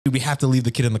we have to leave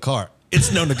the kid in the car.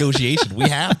 It's no negotiation. We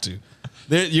have to.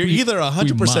 You're either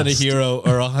 100% a hero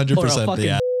or 100%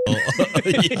 the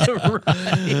asshole.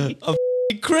 Right.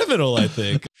 A criminal, I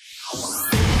think.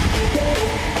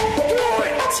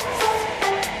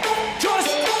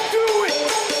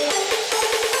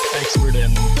 Expert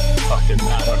in fucking,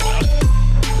 I don't know.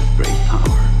 Great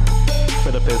power.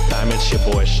 For the fifth time, it's your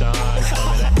boy Sean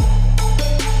coming in.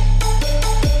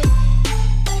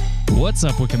 What's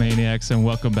up, Wikimaniacs, and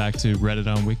welcome back to Reddit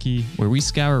on Wiki, where we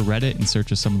scour Reddit in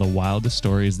search of some of the wildest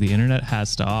stories the internet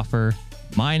has to offer.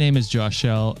 My name is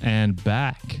Joshelle, and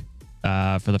back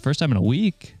for the first time in a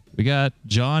week, we got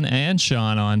John and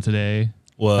Sean on today.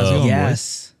 Whoa. How's it going,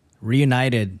 Yes,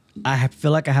 reunited. I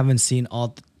feel like I haven't seen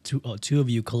all two of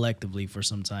you collectively for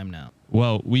some time now.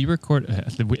 Well, we record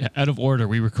out of order.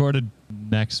 We recorded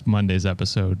next Monday's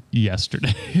episode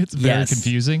yesterday. It's very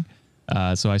confusing.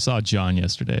 So I saw John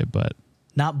yesterday, but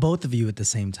Not both of you at the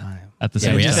same time. at the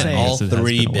same We time, haven't yes, all it has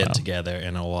three been a been while. together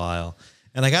in a while.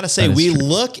 And I got to say, That is we true.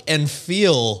 look and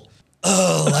feel,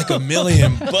 like $1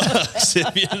 million bucks,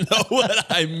 if you know what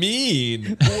I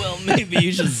mean. Well, maybe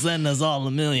you should send us all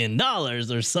 $1 million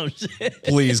or some shit.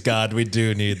 Please, God, we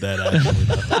do need that.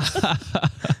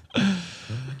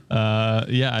 Actually.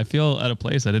 Yeah, I feel out of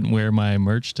place. I didn't wear my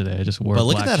merch today. I just wore But a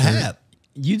look at black that shirt. hat.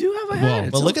 You do have a hat. Well,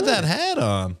 It's But so look at good. that hat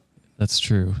on. That's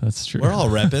true. That's true. We're all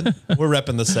repping. We're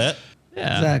repping the set.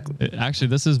 Yeah, Exactly. Actually,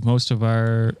 this is most of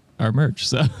our merch,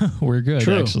 so we're good.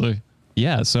 True. Actually,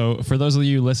 yeah. So for those of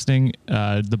you listening,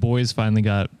 the boys finally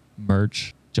got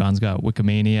merch. John's got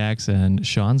Wikimaniacs, and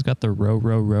Sean's got the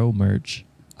row merch.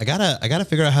 I gotta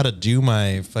figure out how to do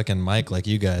my fucking mic like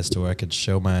you guys to where I could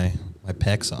show my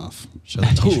pecs off. Show the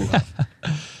t-shirt off.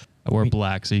 I wore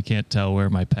black, so you can't tell where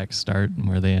my pecs start and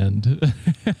where they end.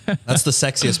 That's the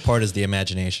sexiest part, is the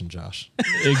imagination, Josh.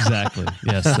 Exactly.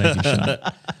 Yes, thank you, Sean.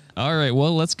 All right,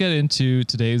 well, let's get into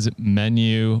today's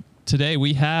menu. Today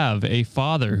we have a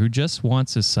father who just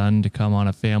wants his son to come on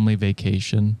a family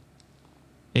vacation,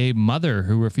 a mother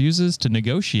who refuses to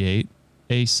negotiate,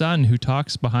 a son who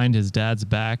talks behind his dad's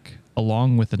back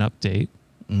along with an update.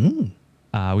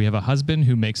 We have a husband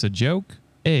who makes a joke,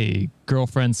 a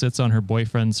girlfriend sits on her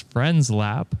boyfriend's friend's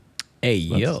lap, Hey,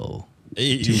 yo. 2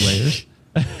 layers.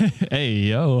 Hey,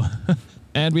 yo.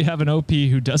 And we have an OP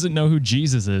who doesn't know who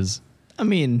Jesus is. I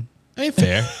mean,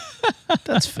 Fair.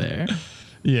 that's fair.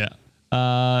 Yeah.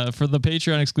 For the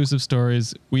Patreon exclusive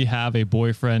stories, we have a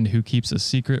boyfriend who keeps a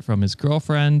secret from his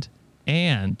girlfriend,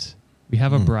 and we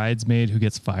have a bridesmaid who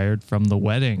gets fired from the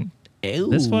wedding.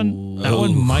 That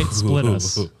one might split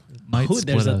us. Might Ooh, split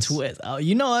there's a us. twist. Oh,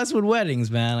 you know us with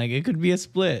weddings, man. Like, it could be a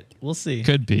split. We'll see.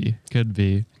 Could be.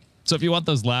 So if you want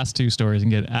those last 2 stories and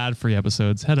get ad-free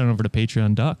episodes, head on over to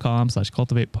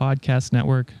patreon.com/cultivate podcast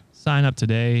network. Sign up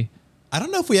today. I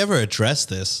don't know if we ever addressed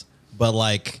this, but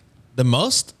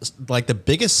the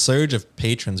biggest surge of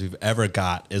patrons we've ever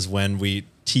got is when we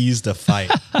teased a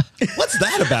fight. What's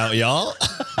that about, y'all?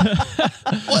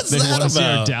 What's They that want to see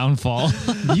our about? downfall.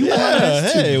 You want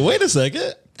us to? Hey, wait a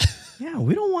second. Yeah,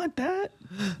 we don't want that.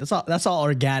 That's all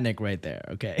organic right there.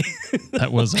 Okay.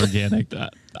 That was organic.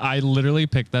 I literally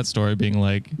picked that story being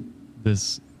like,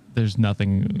 there's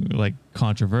nothing like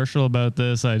controversial about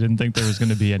this. I didn't think there was going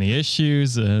to be any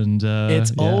issues. And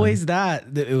It's yeah. always that.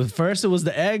 First it was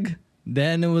the egg,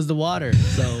 then it was the water.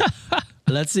 So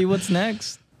let's see what's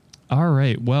next. All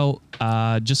right. Well,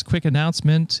 just quick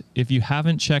announcement. If you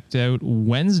haven't checked out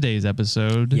Wednesday's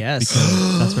episode, Yes.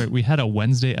 because that's right, we had a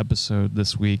Wednesday episode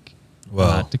this week.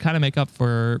 Wow. To kind of make up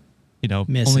for,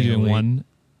 Missing only a doing week.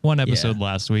 one episode Yeah.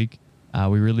 last week.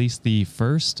 We released the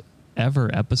first ever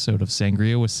episode of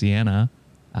Sangria with Sienna,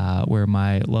 where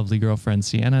my lovely girlfriend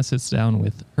Sienna sits down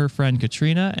with her friend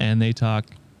Katrina, and they talk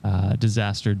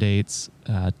disaster dates,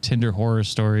 Tinder horror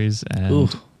stories, and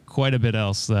Oof. quite a bit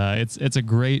else. It's a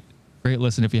great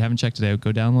listen. If you haven't checked it out,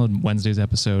 go download Wednesday's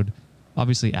episode,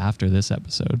 obviously after this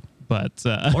episode, but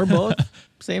Or both.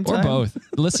 Same time. or both.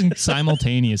 Listen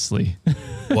simultaneously.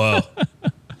 Whoa.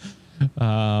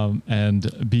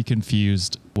 And be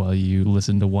confused while you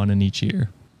listen to one in each ear.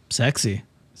 Sexy.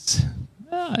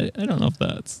 I don't know if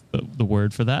that's the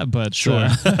word for that, but Sure.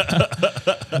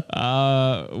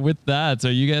 with that,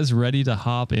 are you guys ready to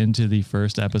hop into the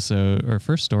first episode or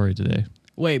first story today?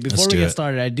 Wait, before Let's we do get it.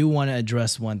 started, I do want to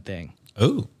address one thing.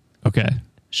 Oh. Okay.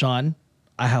 Sean,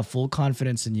 I have full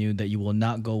confidence in you that you will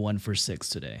not go 1 for 6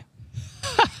 today.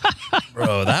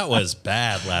 Bro, that was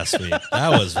bad last week. That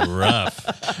was rough.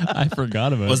 I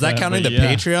forgot about Was that counting but the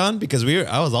yeah. Patreon? Because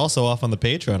I was also off on the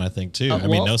Patreon, I think, too. I mean,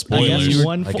 Well, no I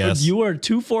spoilers. guess you were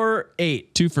 2 for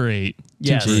 8. 2 for 8.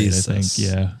 Yes. 2 for 8, I think. Jesus.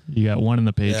 Yeah. You got 1 in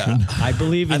the Patreon. Yeah. I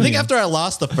believe in I think you. after I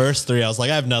lost the first 3, I was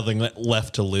like, I have nothing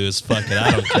left to lose. Fuck it.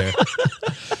 I don't care.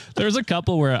 There was a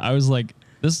couple where I was like,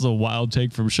 this is a wild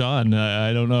take from Sean.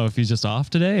 I don't know if he's just off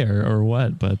today or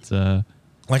what, but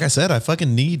Like I said, I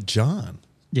fucking need John.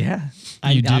 Yeah.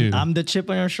 You do. I'm the chip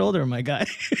on your shoulder, my guy.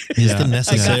 He's Yeah. the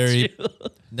necessary you.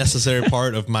 necessary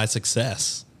part of my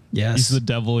success. Yes. he's the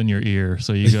devil in your ear.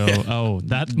 So you go, oh,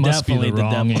 that must Definitely be the the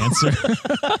wrong devil. answer.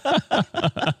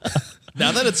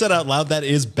 Now that it's said out loud, that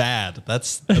is bad.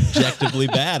 That's objectively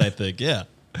bad, I think. Yeah.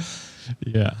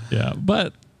 Yeah. Yeah.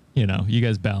 But, you know, you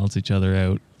guys balance each other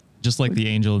out. Just like the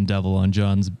angel and devil on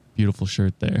John's beautiful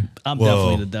shirt there. I'm Whoa.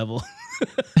 definitely the devil.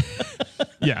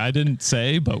 Yeah, I didn't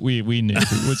say, but we knew.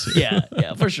 yeah,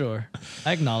 for sure.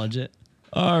 I acknowledge it.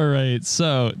 All right.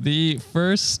 So the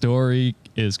first story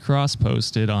is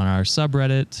cross-posted on our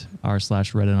subreddit,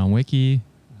 r/Reddit on Wiki,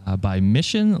 by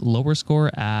mission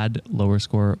 _ad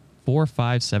 _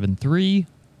 4573.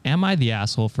 Am I the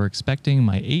asshole for expecting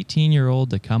my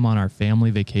 18-year-old to come on our family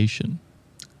vacation?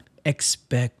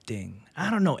 Expecting. I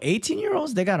don't know.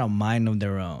 18-year-olds, they got a mind of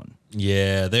their own.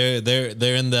 Yeah, they're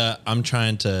in the I'm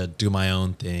trying to do my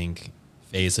own thing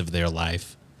phase of their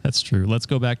life. That's true. Let's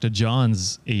go back to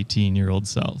John's 18-year-old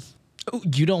self. Oh,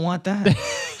 you don't want that?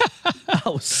 I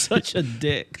was such a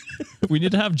dick. We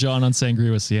need to have John on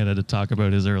Sangria with Sienna to talk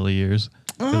about his early years.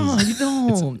 Oh, you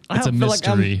don't. it's I a feel like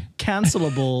mystery. I'm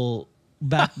cancelable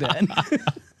back then.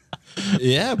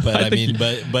 Yeah, but I mean,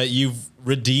 but you've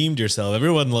redeemed yourself.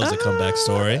 Everyone loves a comeback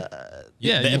story.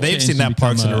 Yeah, They've changed seen to that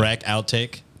Parks and become a- Rec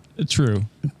outtake. True.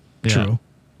 Yeah. True.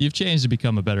 You've changed to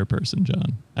become a better person,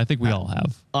 John. I think we all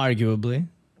have. Arguably.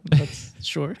 That's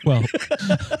sure. Well,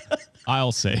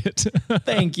 I'll say it.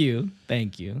 Thank you.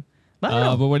 Thank you. I don't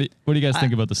know. But what do you guys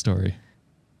think about the story?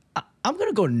 I'm going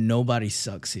to go nobody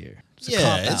sucks here. It's a Yeah,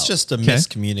 cop-out. it's just a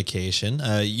miscommunication.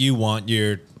 You want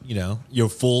your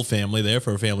full family there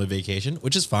for a family vacation,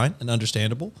 which is fine and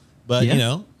understandable. But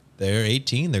Yeah. they're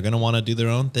 18. They're gonna want to do their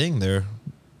own thing. They're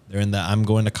in the I'm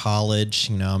going to college.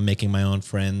 I'm making my own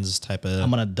friends type of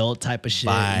I'm an adult type of shit.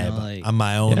 vibe. You know, like I'm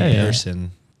my own Yeah.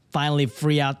 person. finally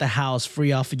free out the house,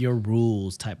 free off of your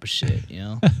rules type of shit, you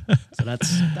know? So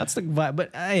that's the vibe.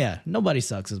 But yeah, nobody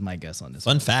sucks is my guess on this.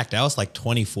 Fun fact: I was like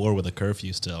 24 with a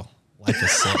curfew still. Life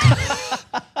is sick.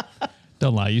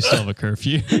 Don't lie, you still have a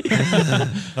curfew.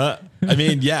 I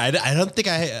mean, yeah, I don't think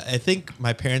I think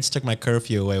my parents took my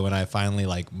curfew away when I finally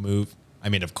like moved. I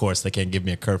mean, of course, they can't give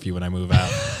me a curfew when I move out,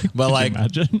 but like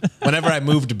Imagine. whenever I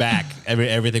moved back,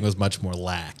 everything was much more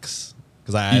lax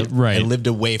because I right. lived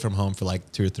away from home for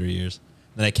like 2 or 3 years.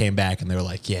 Then I came back and they were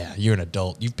like, "Yeah, you're an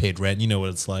adult. You've paid rent. You know what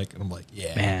it's like." And I'm like,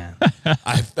 "Yeah, Man.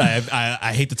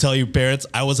 I hate to tell you, parents,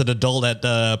 I was an adult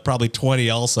at probably 20.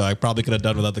 Also, I probably could have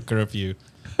done without the curfew,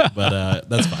 but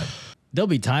that's fine." There'll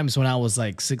be times when I was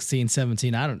like 16,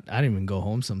 17. I didn't even go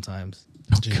home sometimes.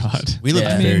 Oh, God. We lived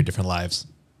Yeah. very different lives.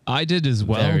 I did as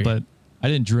well, Very. but I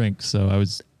didn't drink, so I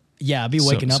was. Yeah, I'd be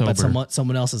waking up at sober.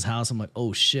 someone else's house. I'm like,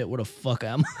 oh shit, where the fuck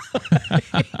am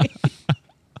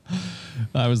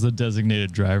I was the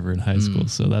designated driver in high school,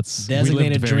 so that's I? Designated we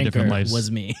lived very drinker different lives. was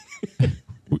me.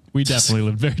 We definitely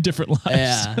lived very different lives.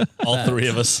 Yeah. All three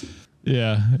of us.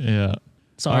 yeah.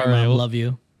 Sorry, All right, Mom. well- Love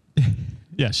you.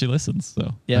 Yeah, she listens.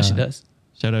 So Yeah, she does.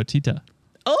 Shout out Tita.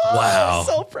 Oh, Wow. I'm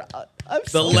so proud. I'm The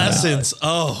so lessons.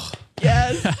 Oh, proud.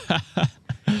 Yes.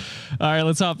 All right,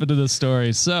 let's hop into this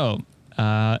story. So,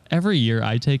 every year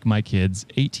I take my kids,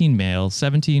 18 male,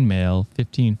 17 male,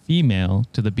 15 female,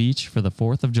 to the beach for the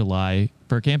 4th of July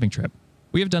for a camping trip.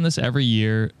 We have done this every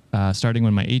year, starting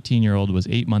when my 18-year-old was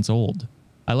 8 months old.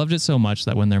 I loved it so much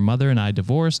that when their mother and I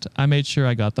divorced, I made sure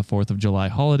I got the 4th of July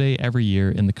holiday every year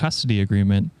in the custody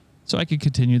agreement so I could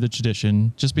continue the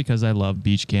tradition just because I love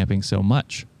beach camping so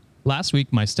much. Last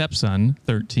week, my stepson,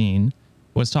 13,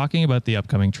 was talking about the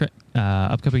upcoming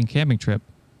camping trip,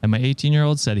 and my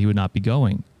 18-year-old said he would not be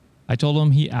going. I told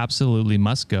him he absolutely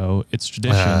must go. It's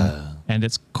tradition, and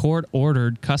it's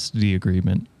court-ordered custody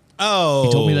agreement. oh.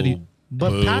 He told me that he.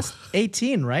 But Boo. past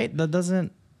 18, right? That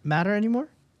doesn't matter anymore?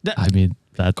 I mean,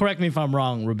 that. Correct me if I'm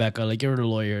wrong, Rebecca. Like, you're the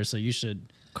lawyer, so you should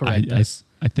correct us.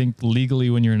 I think legally,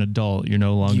 when you're an adult, you're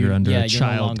no longer under yeah, a you're no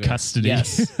child longer. custody.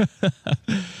 Yes.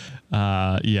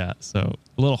 Yeah, so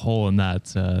a little hole in that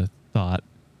thought.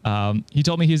 He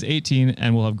told me he's 18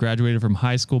 and will have graduated from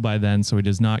high school by then, so he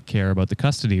does not care about the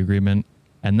custody agreement,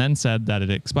 and then said that it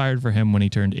expired for him when he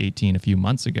turned 18 a few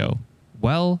months ago.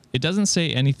 Well, it doesn't say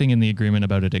anything in the agreement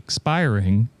about it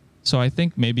expiring, So I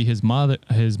think maybe his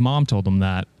mom told him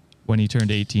that when he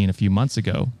turned 18 a few months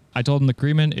ago. I told him the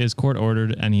agreement is court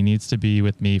ordered and he needs to be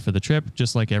with me for the trip,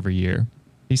 just like every year.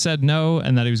 He said no,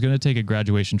 and that he was going to take a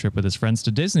graduation trip with his friends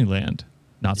to Disneyland.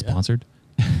 Not sponsored.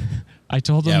 I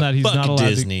told him that he's fuck not allowed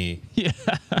Disney.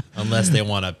 Unless they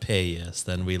want to pay us,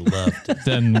 then we love to.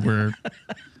 Then we're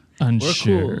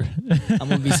unsure. We're cool. I'm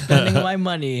gonna be spending my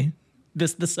money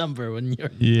this December when you're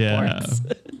parks.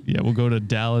 Yeah, we'll go to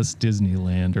Dallas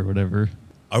Disneyland or whatever.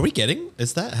 Are we getting?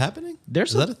 Is that happening?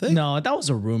 Is that a thing? No, that was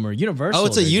a rumor. Universal. Oh,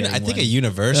 it's I think a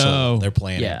Universal. Oh. They're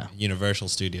playing. Yeah. Universal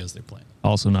Studios. They're playing.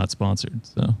 Also not sponsored,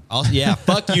 so Also, yeah,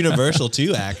 fuck Universal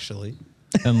too. Actually,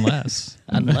 unless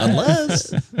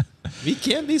unless we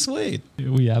can be swayed.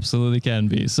 we absolutely can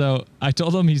be. So I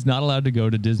told him he's not allowed to go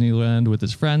to Disneyland with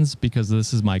his friends because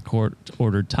this is my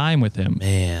court-ordered time with him.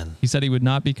 Man, He said he would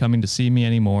not be coming to see me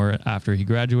anymore after he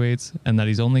graduates, and that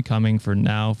he's only coming for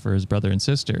now for his brother and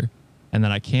sister, and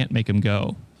that I can't make him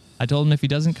go. I told him if he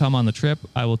doesn't come on the trip,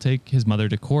 I will take his mother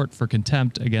to court for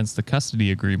contempt against the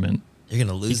custody agreement. you're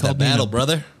gonna lose called that me battle,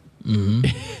 brother.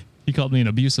 He called me an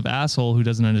abusive asshole who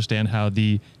doesn't understand how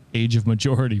the age of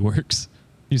majority works.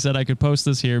 He said I could post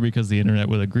this here because the internet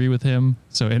would agree with him.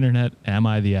 So internet, am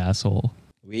I the asshole?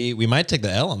 We might take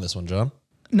the L on this one, John.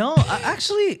 No,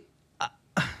 actually,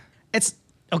 it's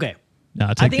okay. Nah, I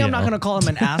take think the I'm not L. going to call him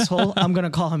an asshole. I'm going to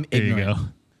call him There you ignorant. go.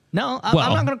 No, Well-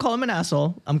 I'm not going to call him an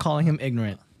asshole. I'm calling him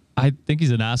ignorant. I think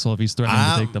he's an asshole if he's threatening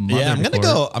to take the mother. Yeah, I'm to gonna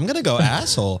court. go. I'm gonna go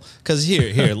asshole. Because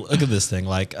here, look at this thing.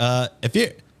 Like, if you're,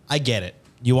 I get it.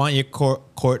 You want your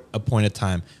court appointed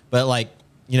time, but like,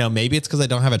 maybe it's because I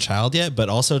don't have a child yet. But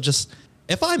also, just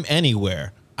if I'm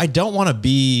anywhere, I don't want to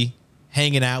be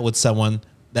hanging out with someone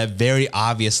that very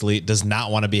obviously does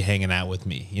not want to be hanging out with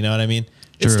me. You know what I mean?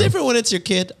 It's True. different when it's your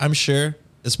kid. I'm sure,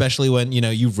 especially when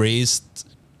you've raised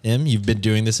him. You've been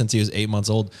doing this since he was 8 months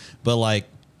old. But like,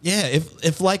 yeah,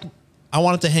 if like I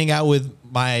wanted to hang out with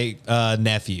my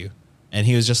nephew and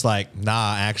he was just like,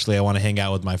 nah, actually I want to hang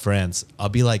out with my friends, I'll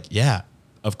be like, yeah,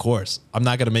 of course. I'm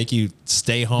not going to make you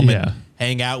stay home and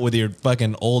hang out with your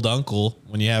fucking old uncle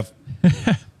when you have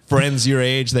friends your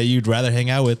age that you'd rather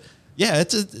hang out with. Yeah,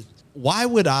 why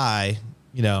would I,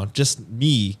 just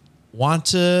me want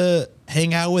to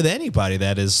hang out with anybody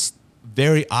that is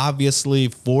very obviously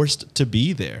forced to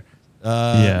be there?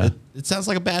 It sounds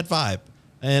like a bad vibe.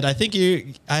 And I think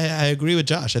I agree with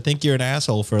Josh. I think you're an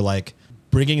asshole for like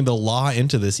bringing the law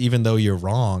into this, even though you're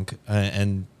wrong,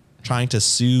 and trying to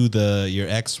sue your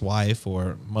ex-wife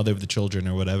or mother of the children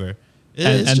or whatever.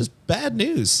 It's just bad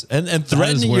news. And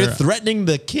you're threatening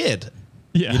the kid.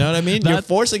 Yeah. You know what I mean? You're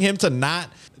forcing him to not,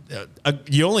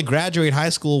 you only graduate high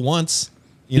school once,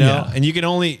 and you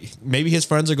can maybe his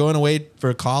friends are going away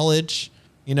for college,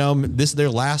 this is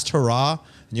their last hurrah,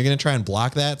 and you're going to try and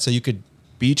block that so you could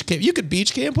beach camp. You could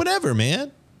beach camp whenever,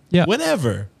 man. Yeah.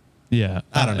 Whenever. Yeah.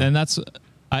 I don't know. And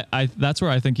that's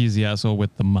where I think he's the asshole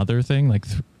with the mother thing. Like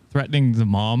threatening the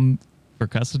mom for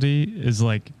custody is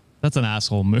like, that's an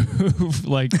asshole move.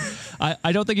 Like,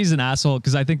 I don't think he's an asshole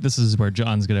because I think this is where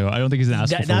John's going to go. I don't think he's an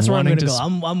asshole That's for where I'm wanting going to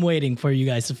to go. I'm waiting for you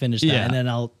guys to finish that, and then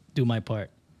I'll do my part.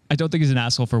 I don't think he's an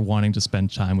asshole for wanting to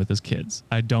spend time with his kids.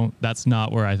 That's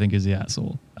not where I think he's the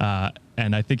asshole.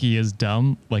 And I think he is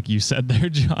dumb, like you said there,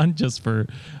 John, just for,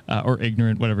 or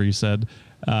ignorant, whatever you said,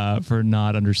 for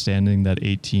not understanding that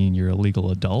 18, you're a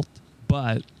legal adult.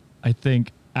 But I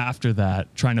think after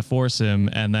that, trying to force him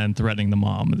and then threatening the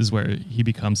mom is where he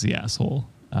becomes the asshole.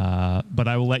 But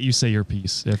I will let you say your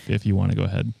piece if you want to go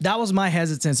ahead. That was my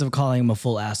hesitance of calling him a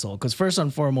full asshole, because first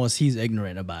and foremost, he's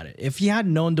ignorant about it. If he had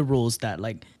known the rules that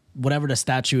like whatever the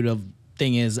statute of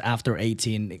thing is after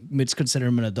 18, it's considered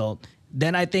him an adult.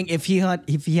 Then I think if he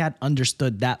had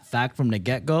understood that fact from the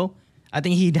get-go, I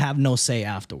think he'd have no say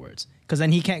afterwards. Because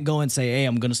then he can't go and say, hey,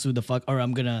 I'm gonna sue the fuck, or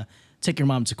I'm gonna take your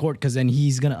mom to court, because then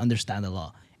he's gonna understand the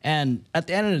law. And at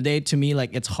the end of the day, to me,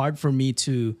 like, it's hard for me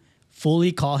to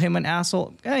fully call him an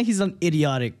asshole. He's an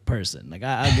idiotic person. Like,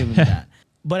 I'll give him that.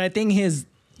 But I think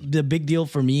the big deal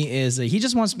for me is he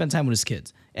just wants to spend time with his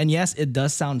kids. And yes, it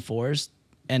does sound forced.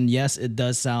 And yes, it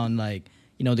does sound like,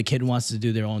 the kid wants to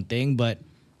do their own thing. But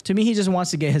to me, he just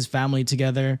wants to get his family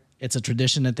together. It's a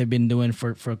tradition that they've been doing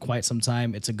for quite some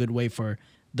time. It's a good way for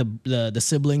the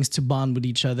siblings to bond with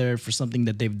each other for something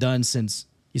that they've done since,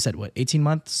 you said, what, 18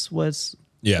 months was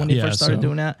when he first started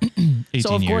doing that? 18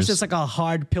 So, of course, years. it's like a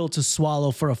hard pill to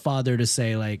swallow for a father to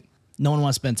say, like, no one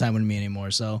wants to spend time with me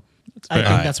anymore. So I think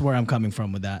Alright. that's where I'm coming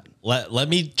from with that. Let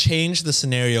me change the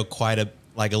scenario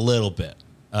a little bit.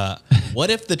 What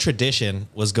if the tradition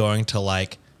was going to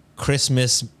like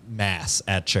Christmas mass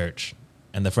at church,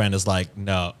 and the friend is like,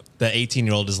 no, the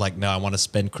 18-year-old is like, no, I want to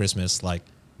spend Christmas like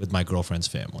with my girlfriend's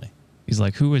family. He's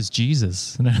like, who is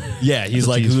Jesus? Yeah, he's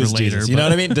like, tease who for is later, Jesus? You know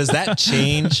but- what I mean? Does that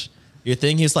change your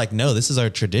thing? He's like, no, this is our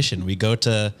tradition. We go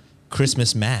to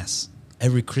Christmas Mass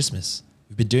every Christmas.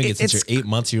 We've been doing it since you're 8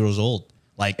 months years old.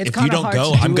 Like, It's if you kinda don't hard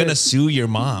go, to do I'm going to it. sue your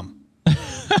mom.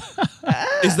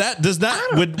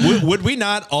 Would we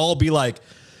not all be like,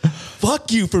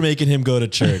 fuck you for making him go to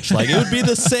church? Like, it would be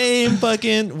the same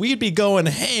fucking, we'd be going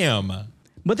ham.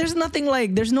 But there's nothing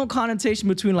like, there's no connotation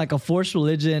between like a forced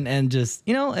religion and just,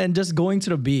 you know, and just going to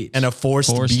the beach. And a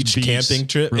forced beach camping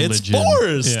trip. religion. It's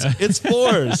forced. Yeah. It's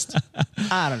forced.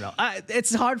 I don't know.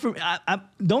 It's hard for me.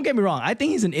 Don't get me wrong. I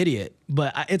think he's an idiot,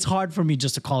 but it's hard for me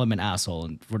just to call him an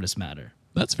asshole for this matter.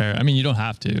 That's fair. I mean, you don't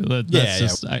have to. That's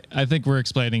just, I think we're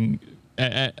explaining,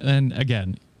 and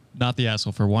again, not the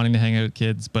asshole for wanting to hang out with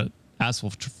kids, but asshole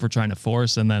for trying to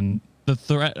force. And then the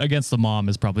threat against the mom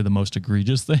is probably the most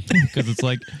egregious thing, because it's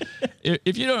like,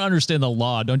 if you don't understand the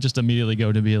law, don't just immediately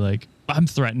go to be like, I'm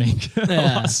threatening a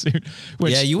lawsuit.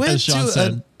 Which, yeah, you went as Sean to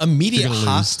said, an immediate you're gonna lose.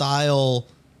 hostile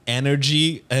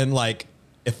energy. And like,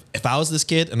 if I was this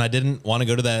kid and I didn't want to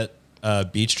go to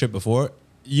that beach trip before,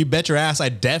 you bet your ass I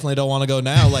definitely don't want to go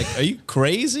now. Like, are you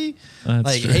crazy? That's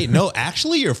Like, true. hey, no,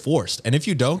 actually you're forced. And if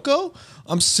you don't go,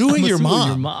 I'm suing your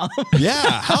mom.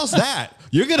 Yeah, how's that?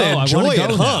 You're going to I enjoy wanna it,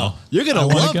 go huh? now. You're going to I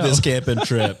wanna love go. this camping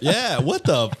trip. Yeah, what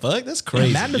the fuck? That's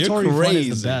crazy. Mandatory You're fun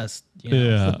crazy. is the best. You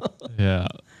know? Yeah,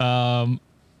 yeah.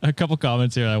 A couple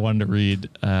comments here I wanted to read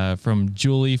from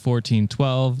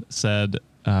Julie1412 said,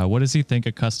 what does he think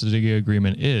a custody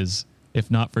agreement is, if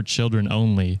not for children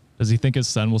only? Does he think his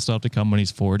son will still have to come when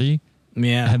he's 40?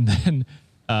 Yeah. And then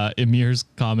Emir's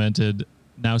commented,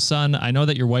 now, son, I know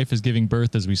that your wife is giving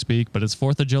birth as we speak, but it's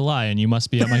 4th of July and you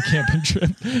must be at my camping trip.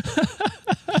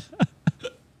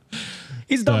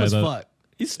 He's dumb Yeah, as that- fuck.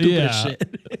 He's stupid as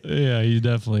shit. Yeah, he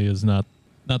definitely is not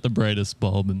the brightest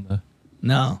bulb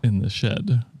No. in the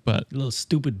shed, but Little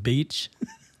stupid beach.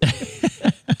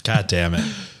 God damn it.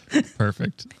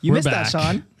 perfect. You We're missed back. that,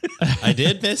 Sean. I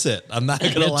did miss it. I'm not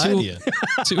going Yeah, to lie to you.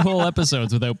 2 whole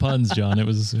episodes without puns, John. It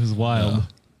was wild.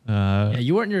 Yeah,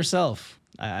 you weren't yourself.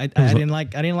 I didn't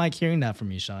like hearing that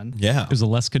from you, Sean. Yeah. It was a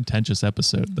less contentious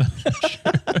episode.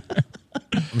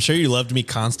 I'm sure you loved me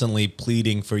constantly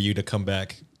pleading for you to come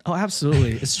back. Oh,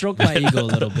 absolutely. It stroked my ego a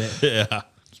little bit. Yeah.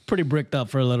 It's pretty bricked up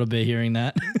for a little bit hearing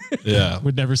that. Yeah.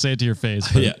 Would never say it to your face,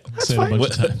 but Yeah. say it a fine.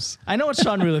 bunch of times. I know what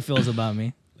Sean really feels about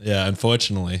me. Yeah,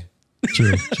 unfortunately.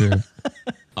 True, true.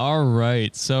 All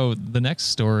right. So the next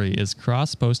story is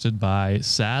cross-posted by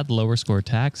Sad Lower Score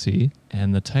Taxi,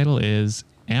 and the title is,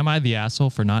 Am I the asshole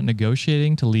for not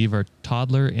negotiating to leave our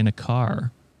toddler in a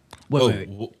car? Wait.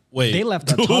 They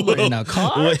left a toddler in a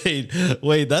car?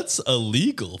 Wait, that's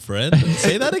illegal, friend.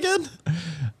 Say that again?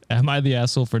 Am I the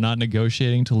asshole for not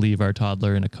negotiating to leave our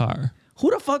toddler in a car?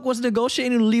 Who the fuck was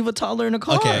negotiating to leave a toddler in a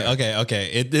car? Okay.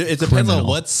 It depends Criminal. on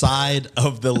what side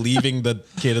of the leaving the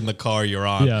kid in the car you're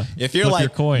on. Yeah. If you're Flip your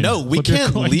like, coin. no, we Flip your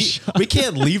can't coin, leave. Sean. We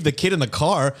can't leave the kid in the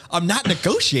car. I'm not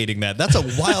negotiating that. That's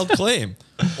a wild claim.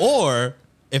 Or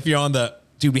if you're on the,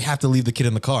 dude, we have to leave the kid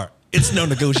in the car. It's no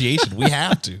negotiation. We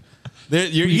have to.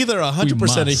 You're either 100%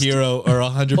 a must. hero or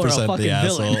 100% Or a fucking the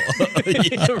asshole.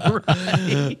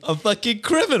 Right. A fucking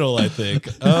criminal, I think.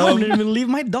 I wouldn't even leave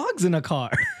my dogs in a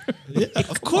car. Yeah,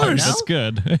 of course. That's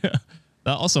good. That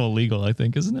also illegal, I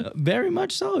think, isn't it? Very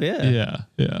much so, yeah.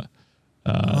 Yeah.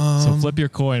 So flip your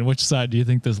coin. Which side do you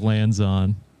think this lands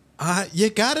on? You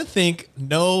gotta think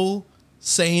no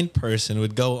sane person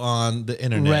would go on the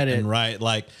internet Reddit. and write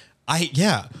like,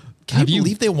 Can Have you you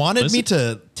believe they wanted me listened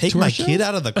to take to our my show? kid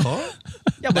out of the car?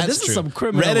 Yeah, but this is some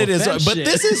criminal Reddit is, offense but shit.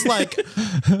 this is like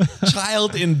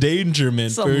child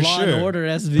endangerment Some for Law sure. and Order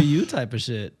SVU type of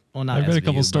shit. Well, not I've got a SVU,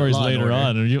 couple but stories Law and later Order.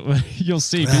 on, and you'll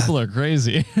see people are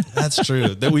crazy. That's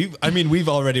true. That we've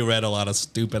already read a lot of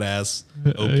stupid ass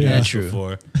OPs Yeah, true.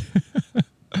 before.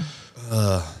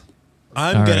 I'm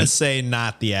All gonna right. say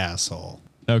not the asshole.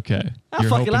 Okay, Ah, you're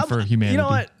fuck it, hoping for humanity. You know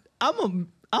what? I'm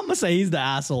gonna say he's the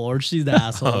asshole or she's the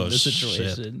asshole Oh, in this shit.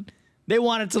 situation. They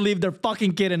wanted to leave their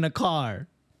fucking kid in the car.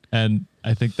 And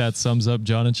I think that sums up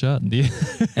John and Sean.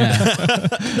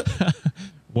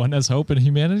 One has hope in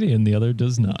humanity, and the other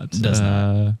does not. Does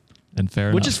not. And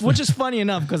fair Which enough. is funny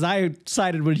enough because I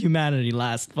sided with humanity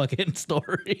last fucking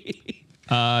story.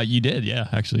 You did, yeah.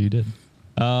 Actually, you did.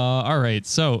 All right.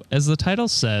 So, as the title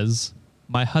says,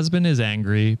 my husband is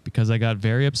angry because I got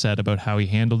very upset about how he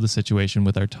handled the situation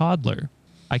with our toddler.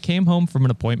 I came home from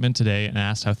an appointment today and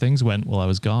asked how things went while I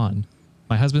was gone.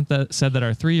 My husband said that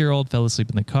our 3-year-old fell asleep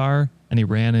in the car and he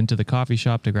ran into the coffee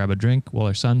shop to grab a drink while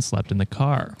our son slept in the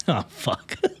car. Oh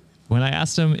fuck. When I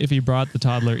asked him if he brought the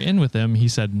toddler in with him, he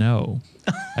said no.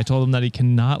 I told him that he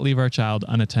cannot leave our child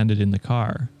unattended in the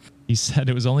car. He said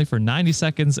it was only for 90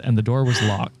 seconds and the door was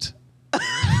locked. So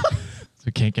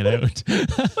we can't get out.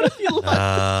 You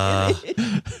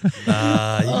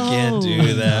can't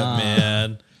do that,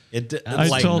 man.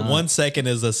 Like told- 1 second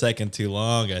is a second too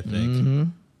long, I think.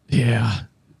 Yeah.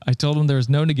 I told him there was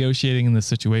no negotiating in this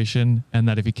situation and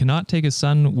that if he cannot take his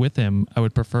son with him, I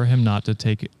would prefer him not to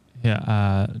take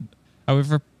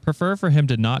prefer for him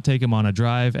to not take him on a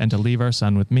drive and to leave our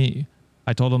son with me.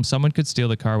 I told him someone could steal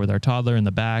the car with our toddler in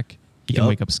the back. He can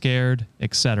wake up scared,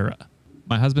 etc.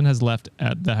 My husband has left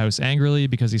at the house angrily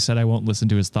because he said I won't listen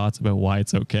to his thoughts about why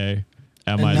it's okay.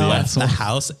 Am I the Left the asshole?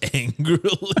 house angrily.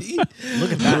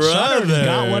 Look at that. Sean Brother.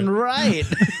 got one right.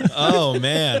 Oh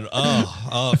man.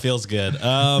 Oh, it feels good.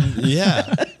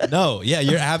 Yeah. No, yeah,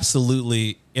 you're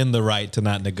absolutely in the right to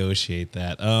not negotiate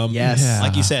that. Yes. Yeah.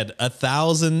 Like you said,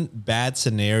 1,000 bad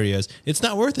scenarios. It's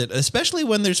not worth it, especially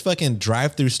when there's fucking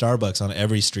drive-through Starbucks on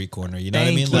every street corner. You know what I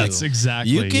Thank mean? you. Like, That's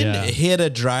exactly, you can yeah. hit a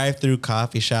drive-through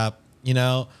coffee shop, you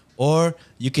know, or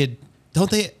you could. Don't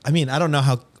they? I mean, I don't know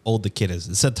how old the kid is.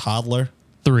 It's a toddler.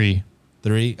 3.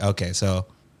 3. Okay, so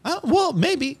well,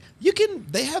 maybe you can.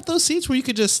 They have those seats where you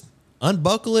could just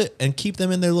unbuckle it and keep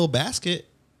them in their little basket,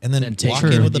 and then take walk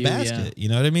care in of with the you, basket. You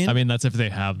know what I mean? I mean, that's if they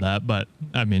have that, but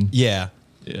I mean, yeah.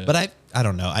 Yeah. But I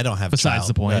don't know. I don't have. Besides child,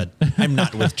 the point. but I'm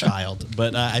not with child,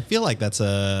 but I feel like that's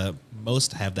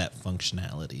most have that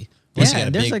functionality. Unless Yeah, you got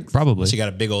a there's big, like- Probably. unless you got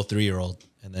a big old 3-year-old,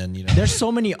 and then you know. There's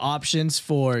so many options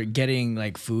for getting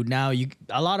like food now.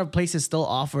 A lot of places still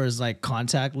offers like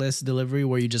contactless delivery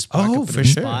where you just park Oh, up in for a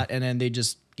sure. spot and then they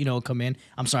just come in.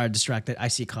 I'm sorry, I'm distracted. I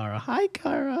see Kara. Hi,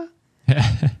 Kara.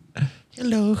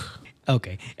 Hello.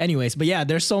 Okay. Anyways, but yeah,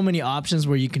 there's so many options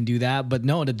where you can do that. But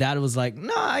no, the dad was like,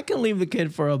 "No, I can leave the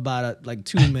kid for about like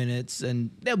 2 minutes and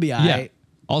they'll be all yeah. right."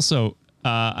 Also,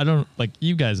 I don't like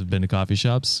you guys have been to coffee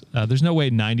shops. There's no way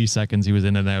 90 seconds he was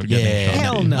in and out getting a coffee.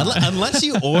 Hell no. Unless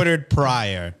you ordered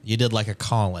prior, you did like a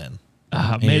call-in.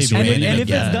 Maybe. just And, waiting and if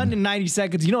again. it's done in 90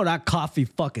 seconds, that coffee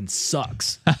fucking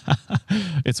sucks.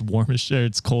 It's warm as shit.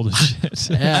 It's cold as shit.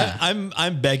 Yeah.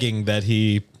 I'm begging that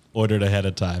he ordered ahead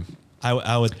of time.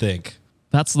 I would think.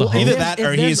 That's the Well, hope. Either if that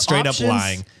there's or he's straight options- up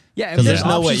lying. Yeah, if Because there's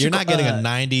no way options you're to not getting a uh,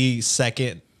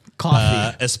 90-second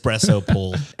coffee. espresso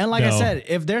pull. And like I No. said,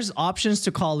 if there's options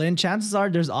to call in, chances are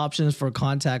there's options for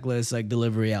contactless like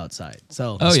delivery outside.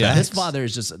 So Oh, yeah. this father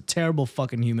is just a terrible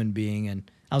fucking human being. And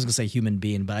I was gonna say human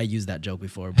being, but I used that joke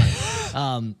before. But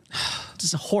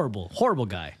just a horrible, horrible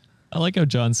guy. I like how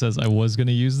John says I was going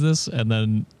to use this and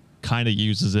then kind of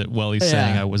uses it while he's Yeah.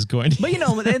 saying I was going to. But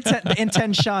the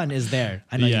intention is there.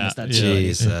 I know you missed that yeah, too.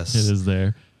 Jesus. it is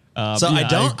there. So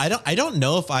yeah, I don't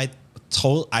know if I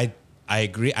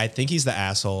agree. I think he's the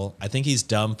asshole. I think he's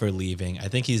dumb for leaving. I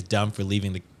think he's dumb for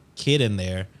leaving the kid in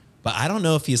there. But I don't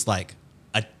know if he's like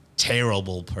a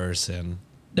terrible person.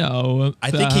 No,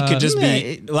 I think he could just Yeah,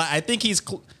 be. Like, I think he's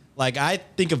like I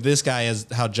think of this guy as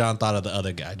how John thought of the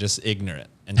other guy, just ignorant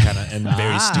and kind of and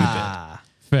very stupid.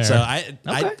 fair. So I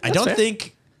that's don't fair.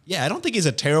 think. Yeah, I don't think he's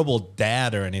a terrible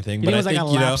dad or anything. You But think it I was like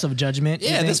think a lapse of judgment? you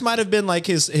yeah, think? this might have been like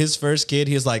his first kid.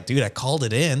 He was like, dude, I called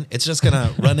it in. It's just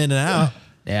gonna run in and out.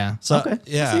 Yeah. So okay.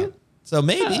 yeah. See it? So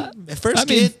maybe first I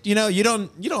mean- kid, you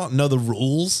don't know the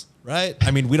rules, right?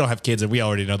 I mean, we don't have kids and we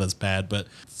already know that's bad, but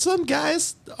some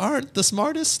guys aren't the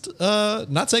smartest.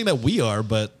 Not saying that we are,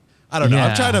 but I don't know.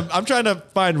 Yeah. I'm trying to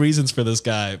find reasons for this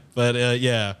guy, but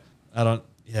yeah, I don't.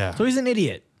 Yeah, So he's an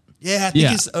idiot. yeah, I think Yeah.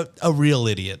 he's a real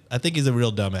idiot. I think he's a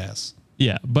real dumbass.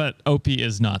 yeah, but OP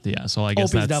is not the asshole. I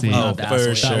guess OP is that's the, definitely not the for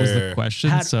asshole. sure. that was the question.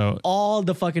 Had So, all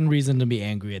the fucking reason to be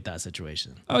angry at that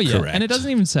situation. oh yeah, Correct. and it doesn't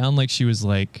even sound like she was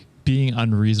like being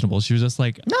unreasonable. She was just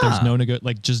like, "There's no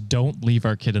like, just don't leave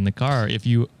our kid in the car. If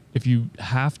you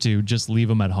have to, just leave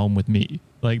him at home with me."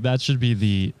 Like that should be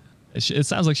the. It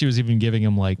sounds like she was even giving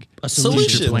him like A Solution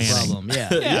solution to the planning. problem.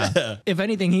 Yeah. Yeah. If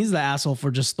anything, he's the asshole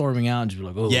for just storming out and just be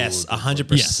like, "Oh, Yes, okay."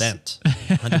 100%.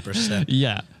 100%.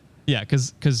 Yeah. Yeah,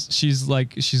 because she's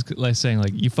like saying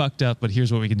like you fucked up, but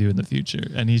here's what we can do in the future,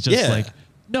 and he's just Yeah. like,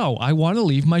 no, I want to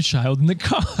leave my child in the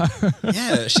car.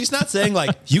 Yeah, she's not saying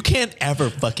like you can't ever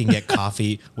fucking get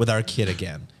coffee with our kid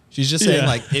again. She's just saying Yeah.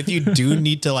 like if you do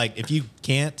need to like if you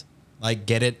can't like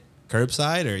get it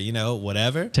curbside or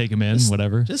whatever, Take him in, just-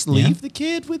 whatever. Just leave the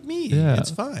kid with me. Yeah.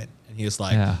 It's fine. And he was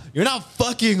like, Yeah. "You're not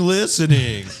fucking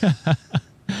listening."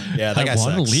 Yeah, that I guy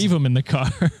want to sucks. leave him in the car.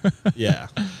 Yeah.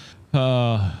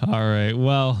 All right.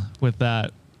 Well, with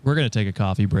that, we're gonna take a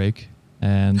coffee break,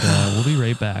 and we'll be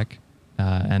right back.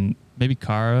 And maybe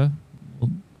Kara will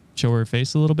show her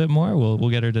face a little bit more. We'll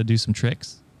get her to do some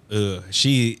tricks. Ugh,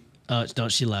 she No,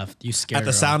 she left. You scared At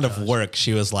her. the sound of work,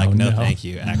 she was like, Oh, no, no. thank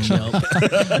you, actually.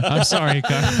 I'm sorry,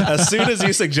 Kyle. As soon as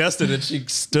you suggested it, she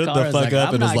stood the Kara's fuck like, up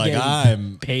I'm and was not like, getting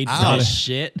I'm paid for out. this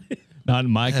shit. Not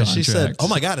in my And contract. she said, oh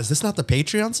my God, is this not the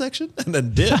Patreon section? And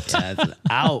then dipped. Yeah, it's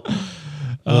out.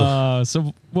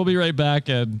 So we'll be right back,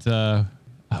 and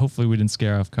hopefully we didn't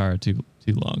scare off Kara too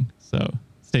long. So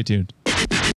stay tuned.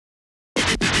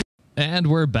 And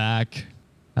we're back.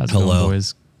 How's it Hello. going,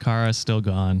 boys? Kara's still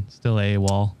gone, still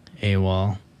AWOL.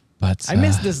 AWOL. But I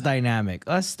miss this dynamic.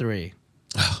 Us three.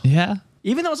 Yeah,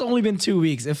 Even though it's only been 2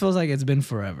 weeks, it feels like it's been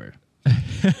forever.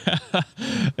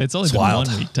 it's only been wild.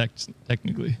 1 week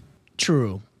technically.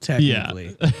 True.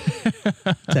 Technically.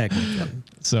 Technically.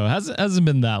 So hasn't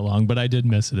been that long, but I did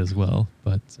miss it as well.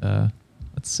 But I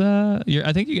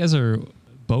think you guys are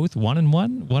both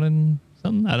 1-1, 1 and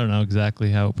something. I don't know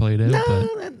exactly how it played out,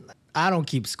 but I don't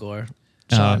keep score.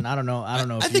 Sean, I don't know. I don't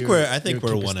know. I think we're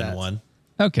 1-1.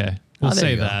 okay, we'll there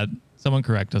say you go. that. Someone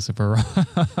correct us if we're wrong.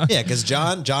 Yeah, because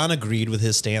John agreed with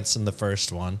his stance in the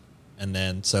first one, and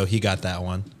then so he got that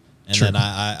one, and True. then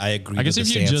I agreed. I guess with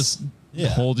if the you stance.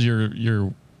 just hold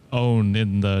your own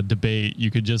in the debate,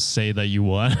 you could just say that you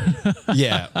won.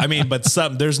 Yeah, I mean, but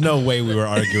there's no way we were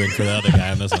arguing for the other guy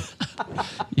on this one.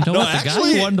 You know No, what? The guy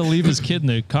actually- who wanted to leave his kid in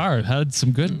the car had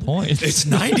some good points. It's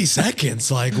 90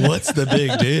 seconds. Like, what's the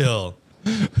big deal?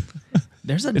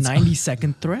 There's a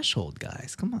 90-second threshold,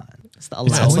 guys. Come on. It's the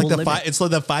It's allowable like the limit. it's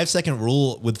like the 5-second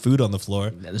rule with food on the floor.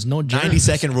 There's no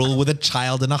 90-second rule with a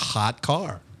child in a hot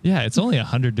car. Yeah, it's only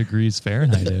 100 degrees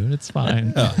Fahrenheit, dude. It's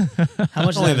fine. How much Only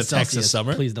is that in the Texas Celsius?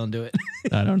 summer. Please don't do it.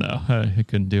 I don't know. I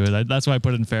couldn't do it. That's why I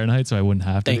put it in Fahrenheit, so I wouldn't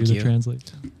have to Thank do you. the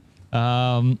translate.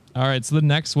 All right, so the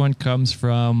next one comes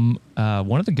from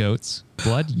one of the goats,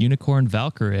 Blood Unicorn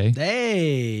Valkyrie.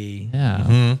 Hey.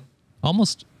 Yeah.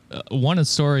 Almost won a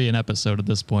story an episode at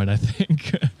this point, I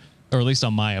think. Or at least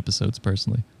on my episodes,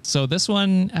 personally. So this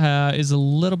one is a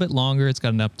little bit longer. It's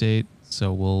got an update,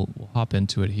 so we'll hop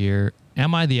into it here.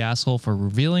 Am I the asshole for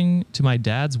revealing to my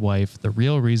dad's wife the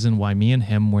real reason why me and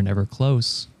him were never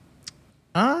close?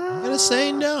 I'm going to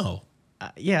say no.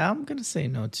 Yeah, I'm going to say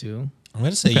no, too. I'm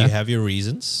going to say Okay. you have your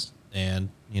reasons, and,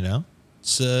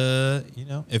 it's,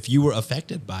 if you were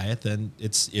affected by it, then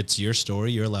it's your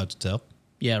story. You're allowed to tell.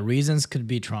 Yeah, reasons could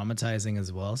be traumatizing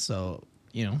as well. So,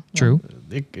 True.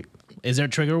 Is there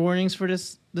trigger warnings for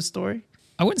this story?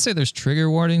 I wouldn't say there's trigger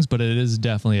warnings, but it is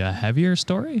definitely a heavier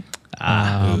story.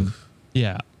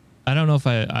 Yeah. I don't know if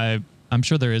I'm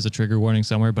sure there is a trigger warning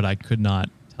somewhere, but I could not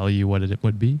tell you what it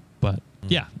would be. But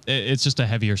yeah, it's just a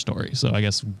heavier story. So I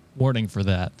guess warning for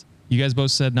that. You guys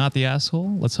both said not the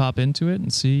asshole. Let's hop into it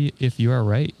and see if you are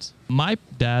right. My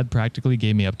dad practically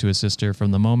gave me up to his sister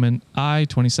from the moment I,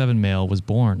 27 male, was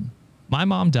born. My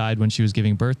mom died when she was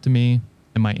giving birth to me,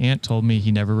 and my aunt told me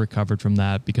he never recovered from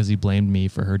that because he blamed me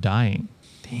for her dying.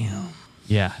 Damn.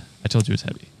 Yeah, I told you it was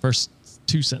heavy. First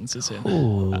 2 sentences in.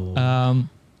 Ooh.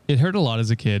 It hurt a lot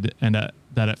as a kid, and that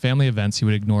at family events he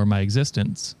would ignore my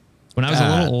existence. When I was a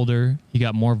little older, he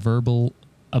got more verbal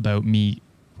about me,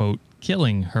 quote,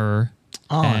 killing her,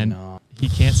 Oh, and no. he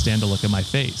can't stand to look at my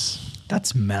face.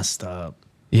 That's messed up.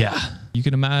 Yeah. You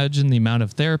can imagine the amount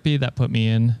of therapy that put me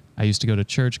in. I used to go to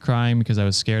church crying because I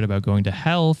was scared about going to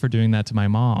hell for doing that to my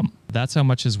mom. That's how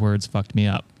much his words fucked me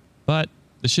up. But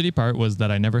the shitty part was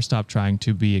that I never stopped trying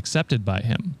to be accepted by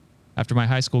him. After my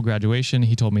high school graduation,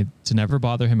 he told me to never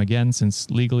bother him again since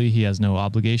legally he has no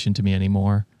obligation to me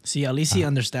anymore. See, at least he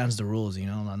understands the rules,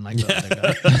 unlike the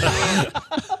other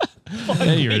guy.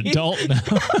 Hey, you're an adult now.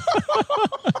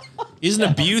 He's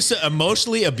an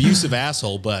emotionally abusive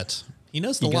asshole, but he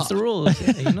knows the He law. gets the rules.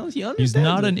 Yeah, he understands. He's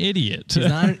not it. an idiot. He's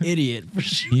not an idiot for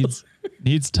sure.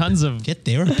 needs tons of Get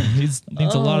therapy. needs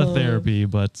a lot of therapy,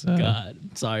 but God,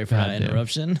 sorry for that goddamn.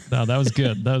 interruption. No, that was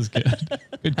good. That was good.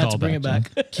 Good Had call to bring it John.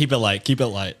 back. Keep it light. Keep it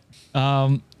light.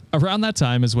 Around that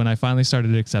time is when I finally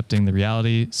started accepting the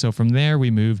reality. So from there,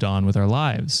 we moved on with our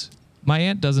lives. My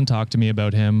aunt doesn't talk to me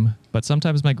about him, but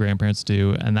sometimes my grandparents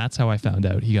do, and that's how I found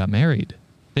out he got married.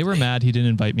 They were mad he didn't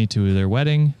invite me to their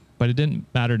wedding, but it didn't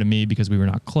matter to me because we were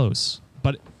not close.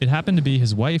 But it happened to be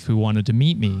his wife who wanted to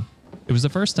meet me. It was the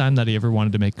first time that he ever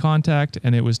wanted to make contact,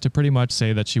 and it was to pretty much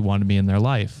say that she wanted me in their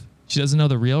life. She doesn't know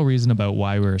the real reason about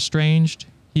why we're estranged.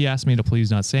 He asked me to please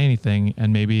not say anything,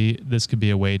 and maybe this could be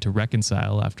a way to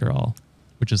reconcile after all,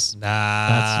 which is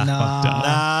that's Nah. fucked up.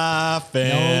 Nah,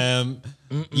 fam.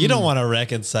 You don't want to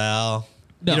reconcile.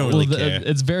 You don't really care.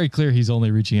 It's very clear he's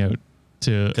only reaching out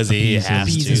to 'Cause he appease has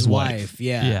He's to. his wife.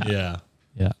 Yeah. Yeah. Yeah.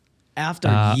 Yeah.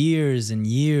 After years and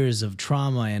years of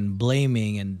trauma and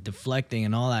blaming and deflecting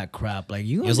and all that crap, like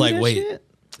you. He was gonna like, do that wait, shit?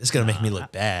 this is going to make me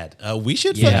look bad. We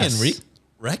should Yes. fucking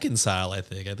reconcile. I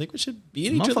think we should be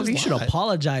in each other's Motherfucker, you should lives.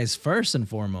 apologize first and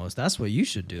foremost. That's what you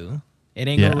should do. It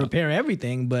ain't Yeah. gonna repair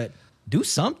everything, but do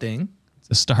something.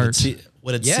 To start.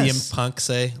 What did Yes. CM Punk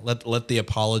say? Let the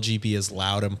apology be as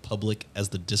loud and public as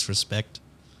the disrespect.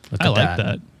 I like that.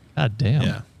 that. God damn.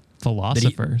 Yeah.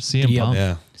 Philosopher. did CM he- Punk.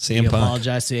 Yeah, He CM Punk.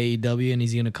 apologized to AEW, and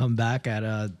he's gonna come back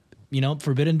at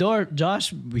Forbidden Door.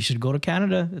 Josh, we should go to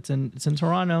Canada. It's in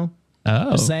Toronto.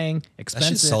 Oh. Just saying, That shit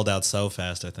expensive. sold out so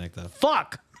fast. I think though.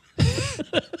 Fuck.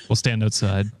 We'll stand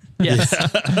outside Yes,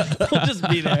 we'll just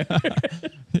be there.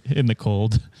 in the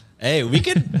cold. Hey, we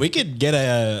could get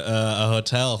a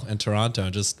hotel in Toronto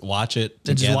and just watch it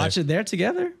And together. just watch it there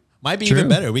together. Might be True. even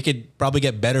better. We could probably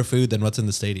get better food than what's in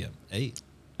the stadium. Hey,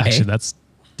 Actually, that's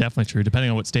definitely true, depending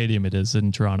on what stadium it is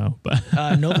in Toronto. But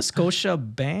Nova Scotia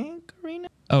Bank Arena.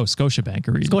 Scotiabank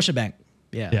Arena. Scotia Bank.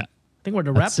 Yeah. Yeah. I think where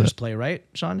the That's Raptors it. play, right,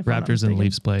 Sean? If I'm not Raptors and mistaken?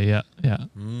 Leafs play. Yeah. Yeah.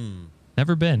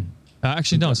 Never been.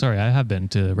 Actually, no, sorry. I have been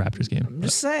to the Raptors game. I'm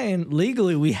just saying,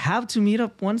 legally, we have to meet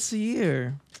up once a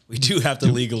year. we do have to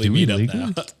legally do we meet up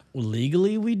legally? now.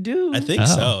 Legally, we do. I think Oh.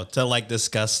 so. To like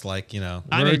discuss I'm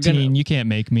We're 18. gonna- You can't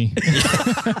make me.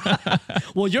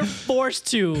 Well, you're forced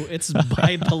to. It's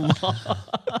by the law.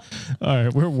 All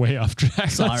right. We're way off track.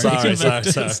 Sorry.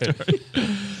 sorry.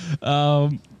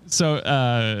 So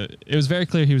it was very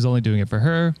clear he was only doing it for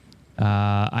her.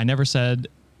 I never said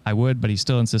I would, but he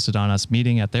still insisted on us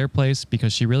meeting at their place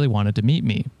because she really wanted to meet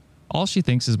me. All she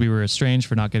thinks is we were estranged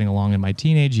for not getting along in my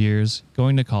teenage years,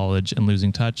 going to college, and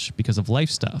losing touch because of life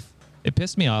stuff. It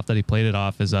pissed me off that he played it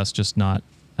off as us just not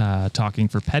talking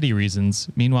for petty reasons.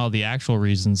 Meanwhile, the actual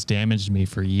reasons damaged me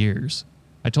for years.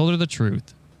 I told her the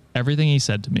truth, everything he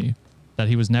said to me, that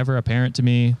he was never a parent to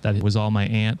me, that it was all my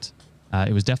aunt.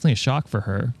 It was definitely a shock for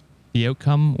her. The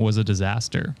outcome was a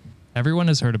disaster. Everyone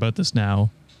has heard about this now.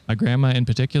 My grandma in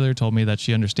particular told me that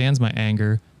she understands my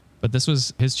anger, but this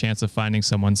was his chance of finding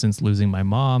someone since losing my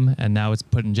mom, and now it's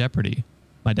put in jeopardy.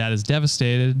 My dad is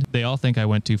devastated. They all think I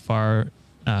went too far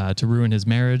to ruin his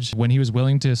marriage when he was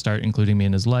willing to start including me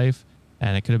in his life,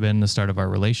 and it could have been the start of our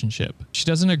relationship. She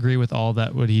doesn't agree with all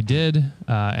that what he did,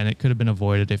 and it could have been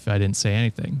avoided if I didn't say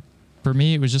anything. For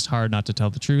me, it was just hard not to tell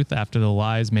the truth after the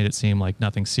lies made it seem like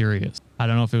nothing serious. I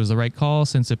don't know if it was the right call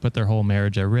since it put their whole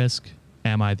marriage at risk.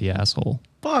 Am I the asshole?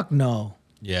 Fuck no.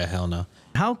 Yeah, hell no.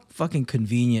 How fucking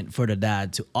convenient for the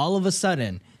dad to all of a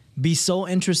sudden be so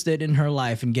interested in her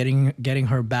life and getting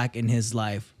her back in his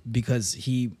life because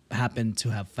he happened to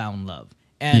have found love.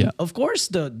 And Yeah. of course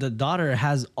the daughter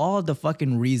has all the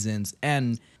fucking reasons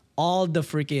and all the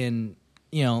freaking,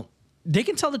 they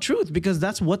can tell the truth because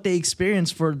that's what they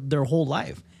experienced for their whole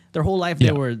life. Their whole life, Yeah.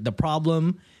 they were the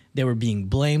problem. They were being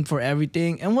blamed for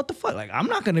everything. And what the fuck? Like, I'm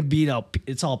not going to be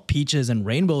it's all peaches and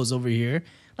rainbows over here.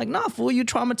 Like, nah, fool, you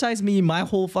traumatized me my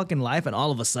whole fucking life. And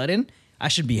all of a sudden, I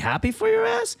should be happy for your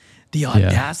ass? The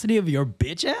audacity of your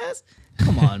bitch ass?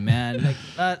 Come on, man.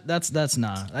 Like, that's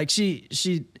not. Like, she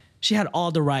had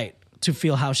all the right to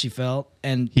feel how she felt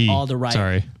and all the right.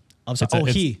 Sorry. I'm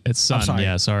sorry. It's son. I'm sorry.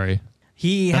 Yeah, sorry.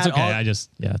 He That's had okay. all, I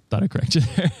just thought I'd correct you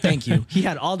there. Thank you. He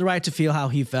had all the right to feel how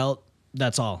he felt.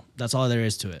 That's all. That's all there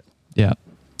is to it. Yeah.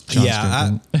 John's Yeah,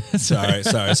 drinking. sorry.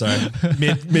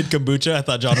 Mid kombucha. I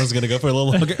thought John was going to go for a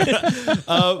little longer.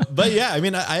 But yeah, I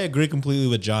mean, I agree completely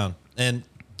with John. And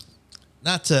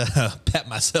not to pat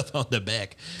myself on the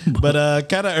back, but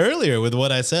kind of earlier with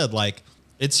what I said, like,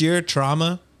 it's your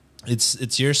trauma.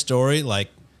 It's your story. Like,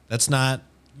 that's not,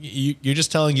 you're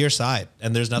just telling your side,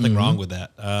 and there's nothing wrong with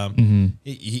that.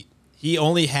 He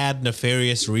only had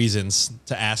nefarious reasons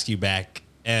to ask you back.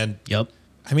 And Yep.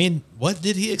 I mean, what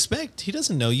did he expect? He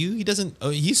doesn't know you. He doesn't.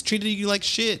 He's treated you like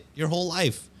shit your whole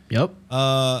life. Yep.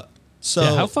 So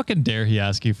Yeah, how fucking dare he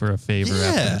ask you for a favor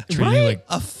Yeah, after treating you like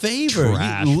a favor,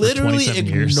 trash you for literally 27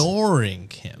 years. ignoring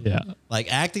him. Yeah.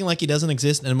 Like acting like he doesn't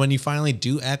exist. And when you finally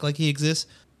do act like he exists,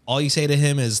 all you say to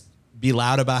him is be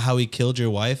loud about how he killed your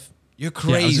wife. You're Yeah, I was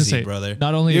gonna crazy, say, brother.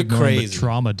 Not only you're ignoring, crazy. but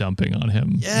trauma dumping on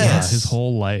him. Yes. his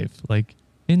whole life, like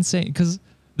insane. Because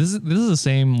this is the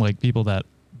same like people that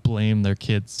blame their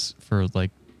kids for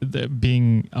like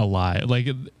being alive. Like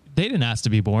they didn't ask to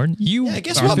be born. You, Yeah,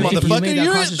 guess are what, 50 motherfucker? made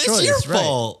that conscious It's choice, your right.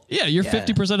 fault. Yeah, you're Yeah.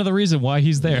 50% of the reason why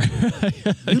he's there.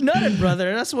 You nutted,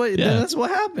 brother. That's what. Yeah. That's what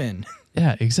happened.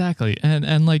 Yeah, exactly.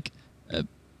 And like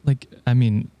I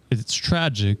mean, it's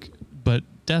tragic, but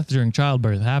death during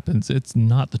childbirth happens. It's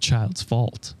not the child's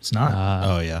fault. It's not.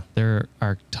 Oh yeah. There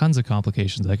are tons of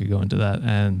complications that could go into that,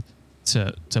 and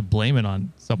to blame it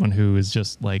on someone who is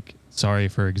just like sorry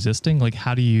for existing, like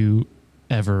how do you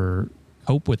ever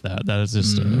cope with that? That is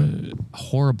just a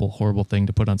horrible thing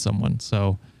to put on someone.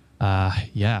 So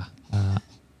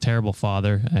terrible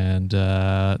father, and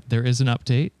there is an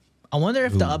update. I wonder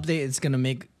if the update is gonna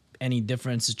make any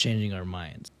difference to changing our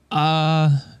minds.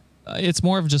 It's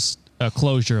more of just a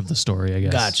closure of the story, I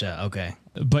guess. Gotcha. Okay.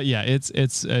 But yeah,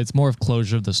 it's more of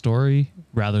closure of the story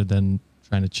rather than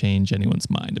trying to change anyone's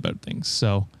mind about things.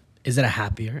 So Is it a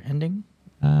happier ending?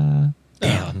 Oh,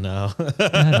 no.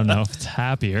 I don't know if it's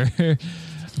happier,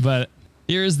 but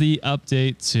here's the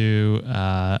update to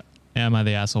Am I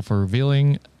the Asshole for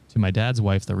revealing to my dad's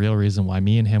wife the real reason why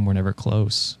me and him were never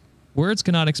close? Words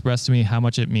cannot express to me how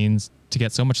much it means to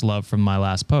get so much love from my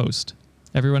last post.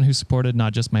 Everyone who supported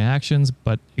not just my actions,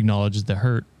 but acknowledged the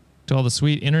hurt. To all the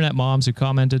sweet internet moms who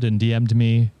commented and DM'd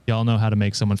me, y'all know how to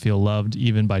make someone feel loved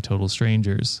even by total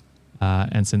strangers.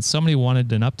 And since somebody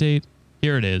wanted an update,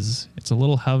 here it is. It's a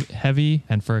little heavy,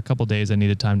 and for a couple days I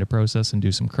needed time to process and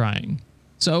do some crying.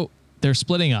 So they're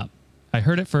splitting up. I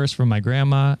heard it first from my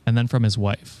grandma and then from his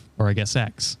wife, or I guess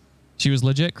ex. She was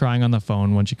legit crying on the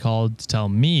phone when she called to tell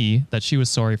me that she was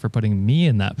sorry for putting me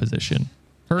in that position.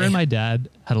 Her and my dad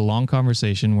had a long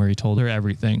conversation where he told her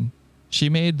everything. She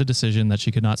made the decision that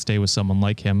she could not stay with someone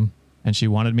like him, and she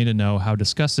wanted me to know how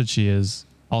disgusted she is,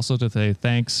 also to say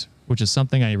thanks, which is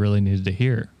something I really needed to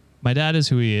hear. My dad is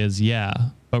who he is, yeah,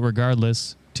 but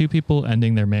regardless, two people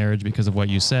ending their marriage because of what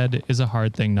you said is a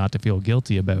hard thing not to feel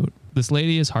guilty about. This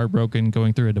lady is heartbroken,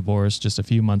 going through a divorce just a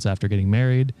few months after getting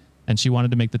married, and she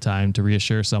wanted to make the time to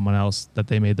reassure someone else that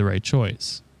they made the right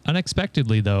choice.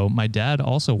 Unexpectedly, though, my dad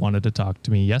also wanted to talk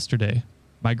to me yesterday.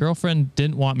 My girlfriend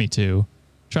didn't want me to.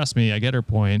 Trust me, I get her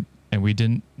point, and we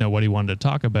didn't know what he wanted to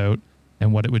talk about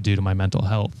and what it would do to my mental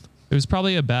health. It was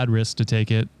probably a bad risk to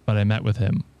take it, but I met with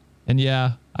him. And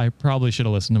yeah, I probably should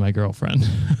have listened to my girlfriend.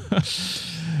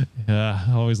 Yeah,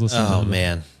 I always listen to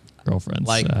man. girlfriends.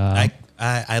 Like,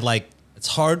 I like, it's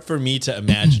hard for me to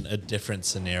imagine a different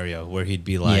scenario where he'd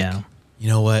be like, Yeah. you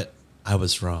know what? I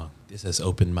was wrong. This has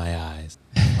opened my eyes.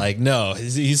 Like, no,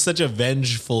 he's such a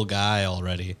vengeful guy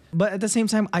already. But at the same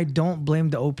time, I don't blame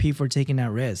the OP for taking that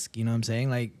risk. You know what I'm saying?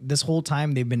 Like, this whole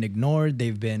time they've been ignored.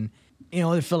 They've been,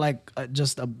 they feel like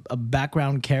just a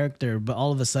background character. But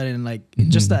all of a sudden, like,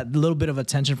 just that little bit of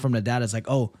attention from the dad is like,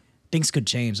 oh, things could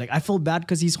change. Like, I feel bad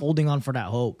because he's holding on for that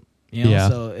hope. Yeah.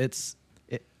 So it's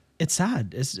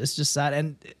sad. It's just sad.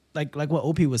 And like what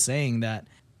OP was saying, that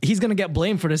he's gonna get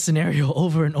blamed for this scenario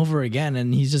over and over again,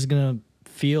 and he's just gonna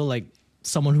feel like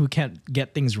someone who can't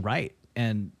get things right,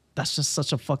 and that's just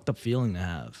such a fucked up feeling to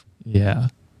have. Yeah.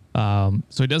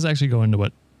 So he does actually go into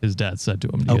what his dad said to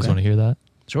him. Do you guys want to hear that?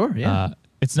 Sure, yeah.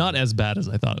 It's not as bad as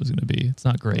I thought it was going to be. It's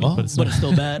not great, but it's But not. it's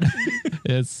still bad.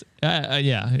 It's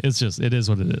yeah. It's just it is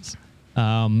what it is.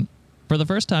 For the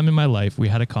first time in my life, we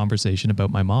had a conversation about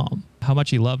my mom, how much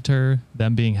he loved her,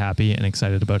 them being happy and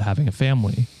excited about having a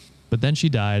family. But then she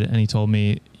died, and he told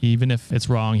me even if it's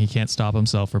wrong, he can't stop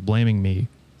himself for blaming me,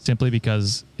 simply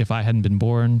because if I hadn't been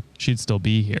born, she'd still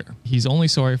be here. He's only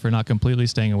sorry for not completely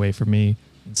staying away from me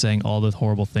and saying all the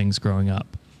horrible things growing up.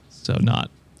 So not,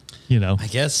 I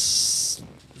guess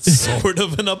sort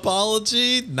of an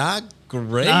apology. Not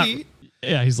great.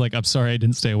 Yeah, he's like, I'm sorry I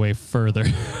didn't stay away further.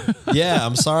 Yeah,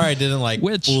 I'm sorry I didn't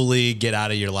Which- fully get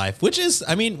out of your life, which is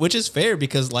fair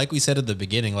because like we said at the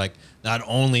beginning, like not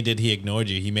only did he ignore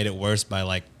you, he made it worse by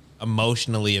like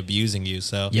emotionally abusing you.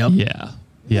 So Yep.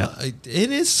 Yeah. it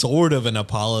is sort of an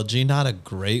apology, not a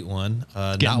great one,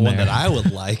 not Getting one there. that I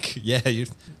would like. Yeah, you're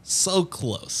so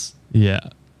close. Yeah.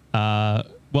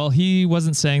 Well, he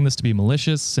wasn't saying this to be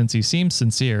malicious. Since he seemed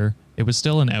sincere, it was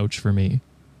still an ouch for me.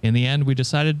 In the end, we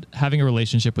decided having a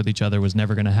relationship with each other was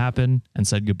never going to happen and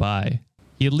said goodbye.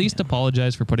 He at least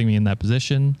apologized for putting me in that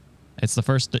position. It's the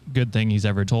first good thing he's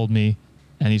ever told me.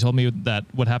 And he told me that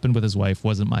what happened with his wife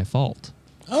wasn't my fault.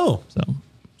 Oh,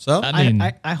 So I mean,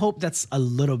 I hope that's a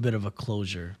little bit of a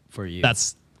closure for you.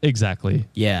 that's exactly.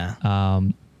 yeah.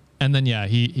 And then, yeah,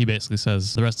 he basically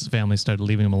says the rest of his family started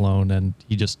leaving him alone and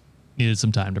he just needed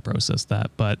some time to process that.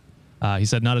 But he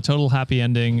said, not a total happy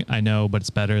ending, I know, but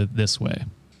it's better this way.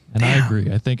 And I agree.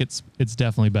 I think it's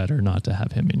definitely better not to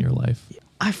have him in your life.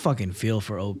 I fucking feel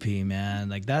for OP, man.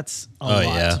 Like, that's a Oh, lot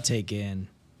yeah. to take in.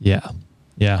 Yeah.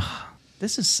 Yeah.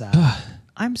 This is sad.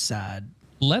 I'm sad.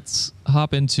 Let's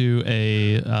hop into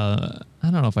I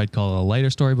don't know if I'd call it a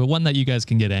lighter story, but one that you guys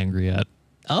can get angry at.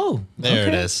 Oh, there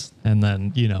it okay. is. And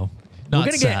then, not We're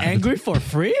gonna sad. get angry for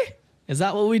free? Is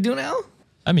that what we do now?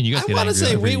 I mean, you guys I get want to angry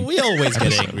say every- we always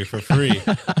get angry for free.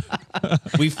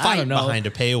 We I fight don't know. behind a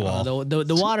paywall.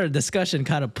 The water discussion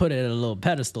kind of put it at a little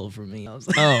pedestal for me. I was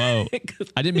like, Oh.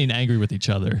 I didn't mean angry with each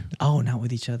other. oh, not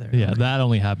with each other. Yeah, Okay. that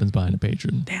only happens behind a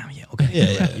patron. Damn. Yeah. Okay.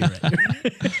 Yeah, you're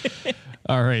right.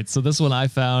 All right, so this one I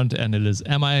found, and it is,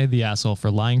 am I the asshole for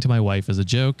lying to my wife as a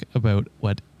joke about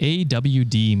what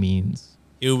AWD means?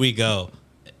 Here we go.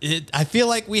 I feel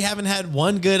like we haven't had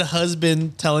one good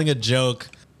husband telling a joke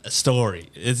story.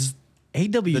 It's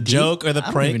AWD? the joke or the I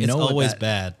don't prank. even It's know what always that-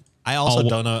 bad. I also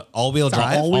don't know. All-wheel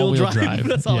drive? All-wheel All-wheel drive. drive,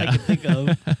 That's all I yeah. can think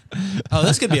of. Oh,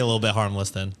 this could be a little bit harmless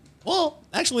then. Well,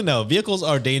 actually, no. Vehicles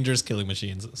are dangerous killing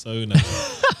machines, so who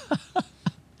knows?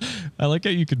 I like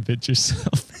how you convince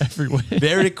yourself every way.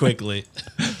 Very quickly.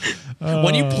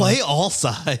 When you play all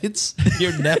sides,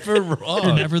 you're never wrong.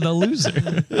 You're never the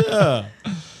loser. Yeah.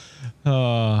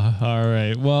 All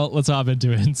right. Well, let's hop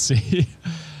into it and see.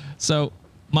 So,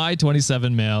 my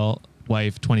 27 male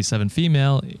wife, 27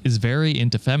 female, is very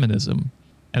into feminism,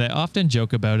 and I often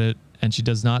joke about it, and she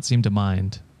does not seem to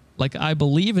mind. Like, I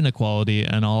believe in equality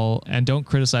and all, and don't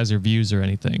criticize her views or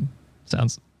anything.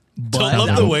 Sounds. Don't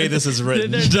love the way this is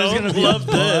written. Don't love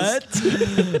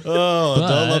this. Oh,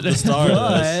 don't love the start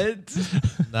of this.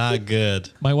 Not good.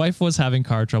 My wife was having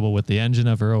car trouble with the engine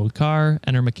of her old car,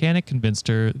 and her mechanic convinced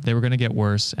her they were going to get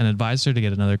worse and advised her to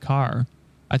get another car.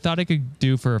 I thought I could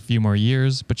do for a few more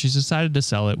years, but she's decided to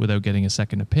sell it without getting a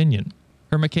second opinion.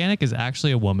 Her mechanic is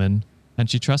actually a woman, and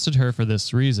she trusted her for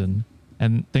this reason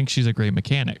and thinks she's a great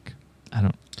mechanic. I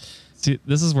don't see.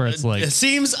 This is where it's like, It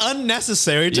seems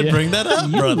unnecessary to bring that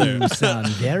up, brother. You sound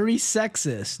very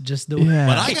sexist. Just the way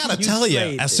But I gotta tell say you,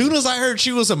 as things. soon as I heard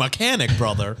she was a mechanic,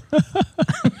 brother.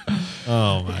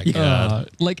 Oh my god.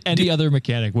 like any other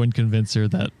mechanic wouldn't convince her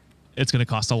that it's going to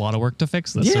cost a lot of work to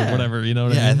fix this Yeah. or whatever. You know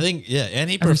what Yeah, I I mean? think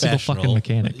any Every single professional fucking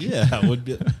mechanic. Yeah, would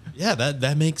be. Yeah,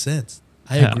 that makes sense.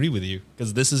 I Yeah. agree with you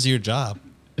because this is your job.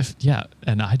 Yeah,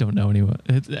 and I don't know anyone.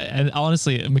 And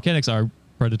honestly, mechanics are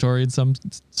predatory in some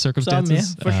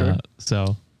circumstances. for sure.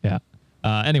 So yeah.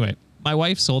 Anyway, my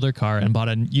wife sold her car and bought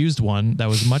a used one that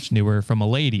was much newer from a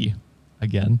lady.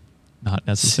 Again, not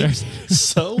necessary.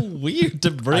 So weird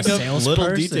to bring A up little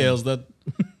salesperson. details that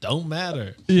don't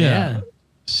matter. Yeah.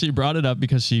 She brought it up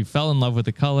because she fell in love with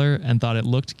the color and thought it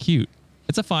looked cute.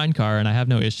 It's a fine car and I have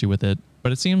no issue with it,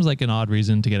 but it seems like an odd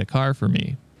reason to get a car for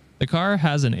me. The car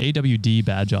has an AWD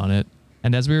badge on it,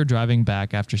 and as we were driving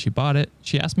back after she bought it,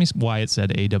 she asked me why it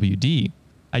said AWD.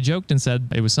 I joked and said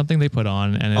it was something they put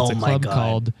on, and it's Oh a my club God.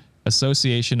 called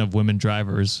Association of Women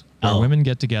Drivers, where women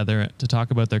get together to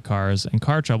talk about their cars and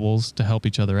car troubles to help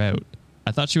each other out.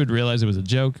 I thought she would realize it was a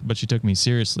joke, but she took me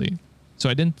seriously. So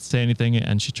I didn't say anything,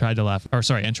 and she tried to laugh,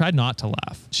 and tried not to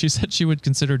laugh. She said she would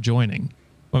consider joining.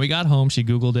 When we got home, she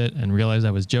Googled it and realized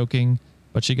I was joking,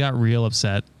 but she got real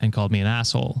upset and called me an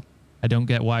asshole. I don't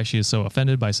get why she is so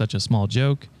offended by such a small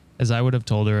joke, as I would have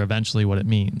told her eventually what it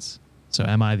means. So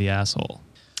am I the asshole?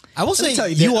 I will say tell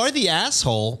you you that- are the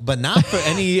asshole, but not for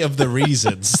any of the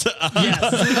reasons. Yes.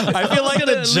 I feel like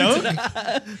the joke,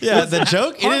 the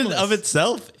joke in and Harmless. of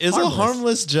itself is a Harmless.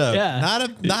 harmless joke. Yeah.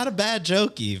 Not a bad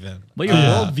joke even. But your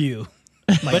worldview.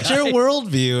 But your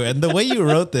worldview and the way you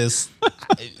wrote this,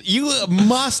 you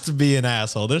must be an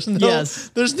asshole. There's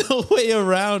no way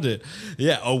around it.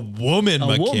 Yeah, a woman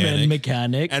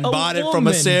mechanic and bought it from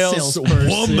a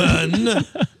saleswoman.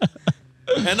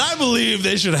 And I believe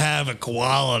they should have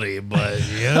equality, but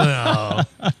you know,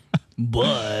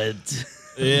 But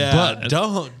yeah, But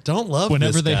don't love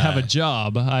Whenever this they have a guy.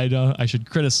 job, I should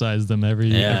criticize them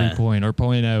every point or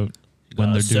point out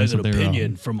when they're doing something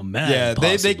wrong. from a man. Yeah,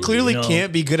 they possibly, clearly you know?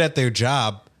 can't be good at their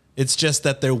job. It's just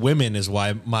that they're women is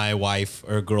why my wife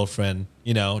or girlfriend,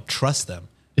 trust them.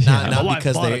 Yeah. Not My wife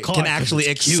because bought they a car can 'cause actually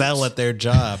it's cute. excel at their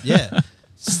job. Yeah.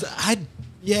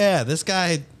 This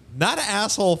guy, not an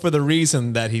asshole for the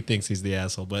reason that he thinks he's the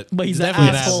asshole, but But he's an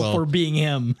definitely asshole for being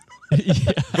him.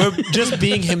 for just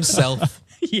being himself.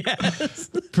 Yes.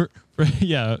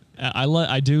 Yeah,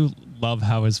 I do love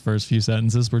how his first few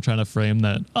sentences were trying to frame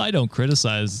that I don't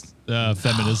criticize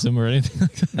feminism or anything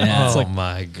like that. Yeah. It's Oh like,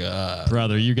 my God.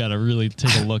 brother, you got to really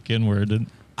take a look inward. And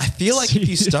I feel like if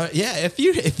you start, if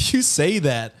you say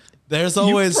that, there's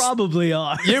always You probably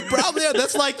are. You're probably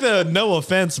that's like the no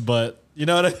offense, but you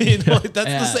know what I mean. Like that's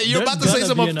Yeah, you're there's about to say gonna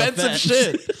some be an offensive offense.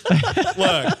 shit.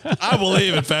 Look, I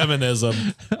believe in feminism.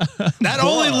 That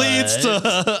only leads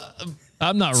to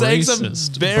I'm not saying racist.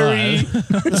 some very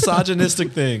but-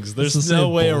 misogynistic things. It's There's the no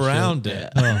same way bullshit. around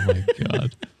it. Oh my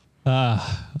God.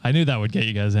 I knew that would get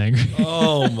you guys angry.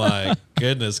 Oh my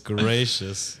goodness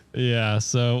gracious. Yeah,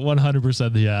 so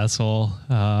 100% the asshole.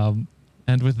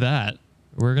 And with that,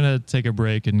 we're going to take a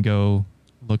break and go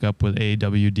look up what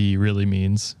AWD really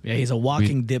means. Yeah, he's a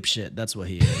walking dipshit. That's what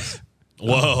he is.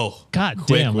 Whoa. God Quick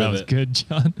damn, with that was it. good,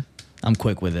 John. I'm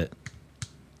quick with it.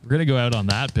 We're going to go out on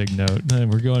that big note.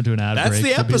 We're going to an ad That's break.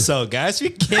 the episode, guys. We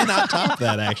cannot top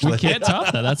that, actually. We can't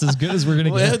top that. That's as good as we're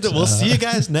going to get. We'll see you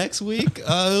guys next week. It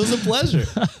was a pleasure.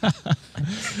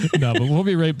 No, but we'll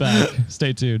be right back.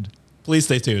 Stay tuned. Please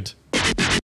stay tuned.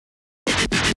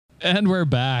 And we're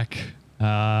back.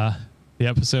 The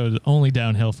episode only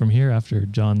downhill from here after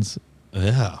John's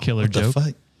Yeah. Killer what the joke.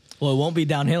 fuck? Well, it won't be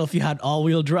downhill if you had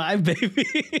all-wheel drive,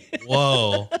 baby.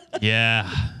 Whoa. Yeah.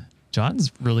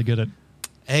 John's really good at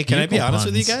Hey, can I be vehicle honest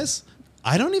with you puns. guys?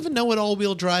 I don't even know what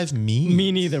all-wheel drive means.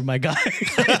 Me neither, my guy.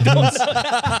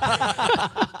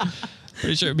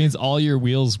 Pretty sure it means all your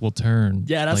wheels will turn.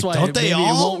 Yeah, that's why. Don't they maybe it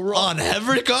all won't roll. on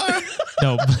every car?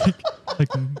 No, like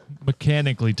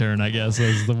mechanically turn, I guess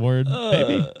is the word.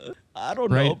 Maybe. I don't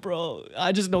know, Right. bro.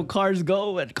 I just know cars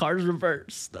go and cars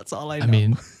reverse. That's all I know. I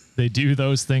mean, they do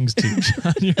those things too,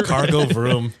 John. You're Cargo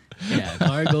vroom. yeah,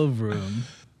 cargo vroom.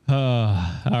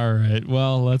 all right.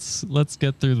 Well, let's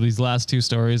get through these last two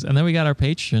stories, and then we got our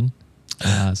Patreon.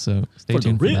 So stay For the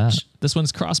tuned for that. rich. This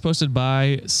one's cross-posted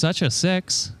by Such a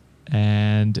Six,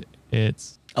 and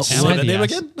it's Oh, Say Am I that the name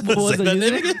ass- again? What was Say the that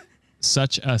name username? again?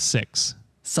 Such a Six.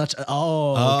 Such a, okay.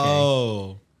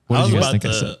 Oh. What I did was you guys about think I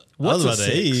to. said? I was What's a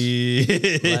about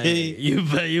to.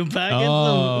 Like, you back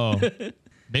Oh,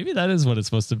 maybe that is what it's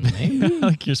supposed to be.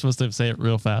 Like you're supposed to say it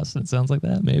real fast, and it sounds like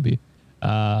that. Maybe.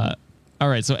 All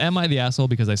right. So, am I the asshole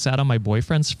because I sat on my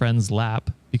boyfriend's friend's lap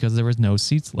because there was no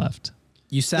seats left?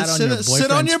 You sat on Sit- your boyfriend's,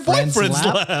 sit on your friend's boyfriend's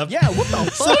lap. Yeah, what the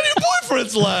Sit on fuck? your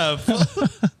boyfriend's lap.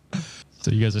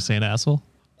 So you guys are saying asshole?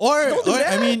 Or do I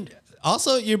that. mean,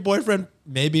 also your boyfriend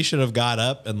maybe should have got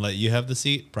up and let you have the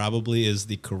seat. Probably is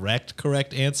the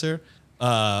correct answer.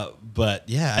 But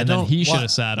yeah, And then he should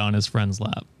have sat on his friend's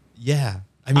lap. Yeah,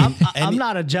 I mean, I'm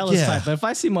not a jealous yeah. type, but if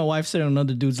I see my wife sitting on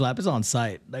another dude's lap, it's on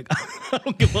sight. Like, I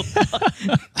don't give a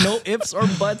fuck. No ifs or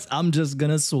buts. I'm just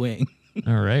gonna swing.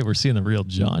 All right, we're seeing the real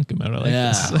John come out. I like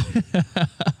Yeah. this.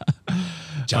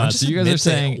 John so just you guys are admits that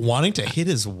saying- wanting to hit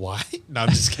his wife. No, I'm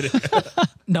just kidding.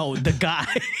 No, the guy.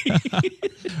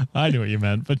 I knew what you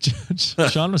meant, but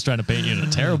Sean was trying to paint you in a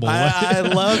terrible way. I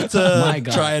love My to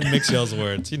God. try and mix y'all's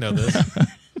words. You know this.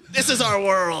 This is our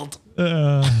world.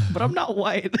 But I'm not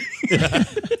white.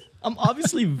 I'm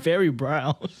obviously very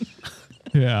brown.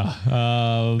 Yeah.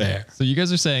 Fair. So you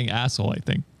guys are saying asshole, I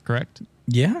think, correct?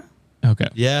 Yeah. Okay.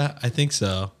 Yeah, I think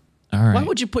so. All right. Why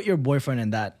would you put your boyfriend in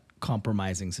that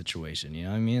compromising situation? You know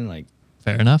what I mean? Like,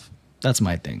 Fair enough. that's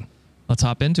my thing. Let's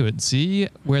hop into it and see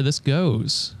where this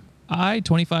goes. I,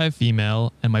 25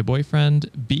 female, and my boyfriend,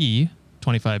 B,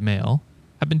 25 male,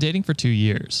 have been dating for 2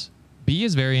 years. B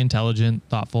is very intelligent,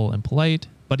 thoughtful, and polite,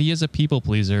 but he is a people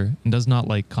pleaser and does not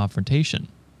like confrontation.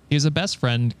 He has a best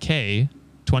friend, K,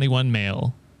 21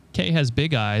 male. K has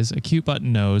big eyes, a cute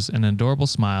button nose, and an adorable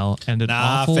smile, and an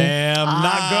Nah, awful... fam.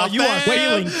 Not girl. You are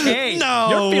fam. feeling K. No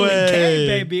You're feeling way. K,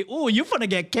 baby. Ooh, you finna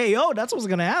get KO. That's what's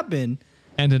gonna happen.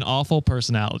 and an awful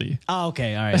personality. Oh,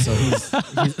 okay. All right. So he's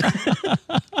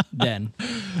then.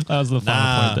 That was the final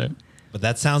Nah, point there. but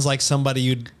that sounds like somebody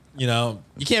you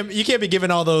can't be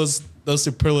giving all those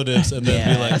superlatives and then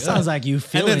Yeah, be like, that sounds like you and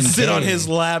feeling then sit on K. his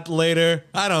lap later.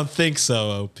 I don't think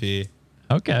so, OP.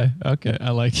 Okay,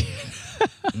 I like it.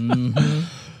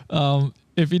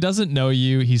 If he doesn't know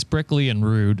you, he's prickly and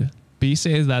rude. B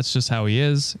says that's just how he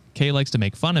is. K likes to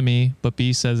make fun of me, but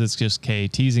B says it's just K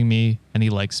teasing me, and he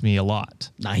likes me a lot.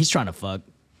 Nah, he's trying to fuck.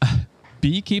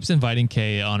 B keeps inviting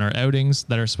K on our outings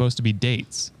that are supposed to be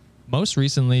dates. Most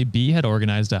recently, B had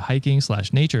organized a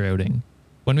hiking/nature outing.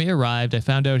 When we arrived, I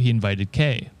found out he invited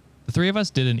K. The three of us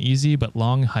did an easy but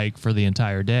long hike for the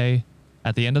entire day.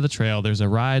 At the end of the trail, there's a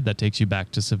ride that takes you back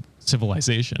to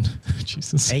civilization.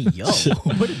 Jesus. Hey, yo,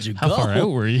 where did you How go? far out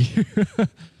were you?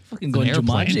 Fucking going An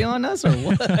airplane. Jumanji on us or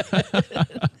what?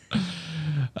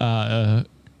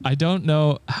 I don't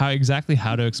know exactly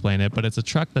how to explain it, but it's a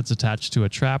truck that's attached to a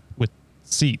trap with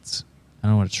seats. I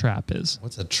don't know what a trap is.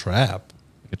 What's a trap?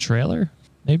 Like a trailer,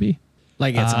 maybe?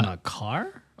 Like it's in a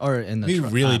car or in the We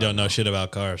truck? really I don't know shit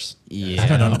about cars. Yeah,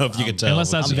 I don't know if you can tell.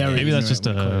 Unless that's I'm very maybe that's just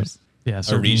ignorant with cars. a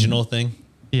certain- regional thing.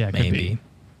 Yeah, it could Maybe. be.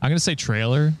 I'm gonna say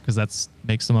trailer because that's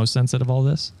makes the most sense out of all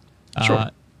this. Sure.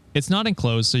 It's not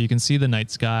enclosed, so you can see the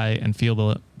night sky and feel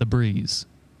the breeze.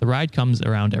 The ride comes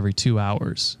around every 2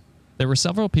 hours. There were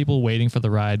several people waiting for the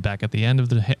ride back at the end of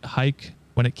the hike.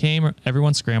 When it came,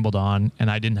 everyone scrambled on,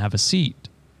 and I didn't have a seat.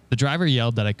 The driver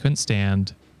yelled that I couldn't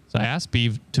stand, so I asked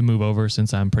Beeve to move over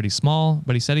since I'm pretty small,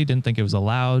 but he said he didn't think it was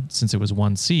allowed since it was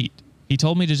one seat. He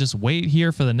told me to just wait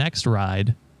here for the next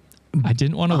ride. I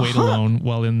didn't want to wait alone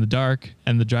while in the dark,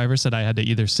 and the driver said I had to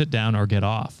either sit down or get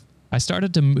off. I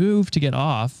started to move to get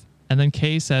off, and then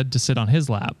Kay said to sit on his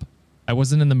lap. I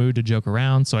wasn't in the mood to joke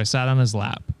around, so I sat on his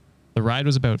lap. The ride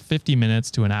was about 50 minutes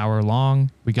to an hour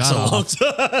long. We got off.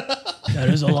 That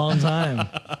is a long time.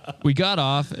 We got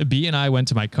off. B and I went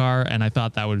to my car, and I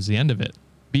thought that was the end of it.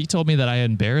 B told me that I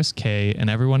embarrassed K and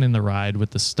everyone in the ride with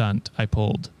the stunt I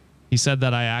pulled. He said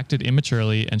that I acted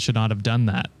immaturely and should not have done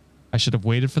that. I should have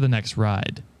waited for the next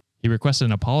ride. He requested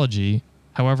an apology.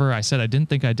 However, I said I didn't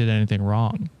think I did anything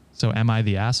wrong. So am I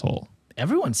the asshole?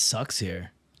 Everyone sucks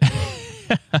here.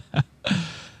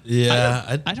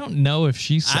 Yeah. I don't know if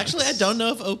she sucks. Actually, I don't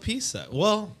know if OP sucks.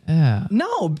 Well, Yeah.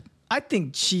 No, I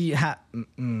think she I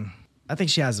think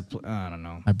she has I don't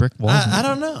know. My brick wall. I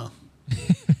don't know.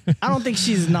 I don't think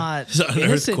she's not It's an innocent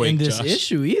in earthquake, this Josh.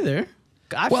 issue either.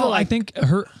 I Well, feel like I think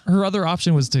her other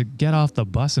option was to get off the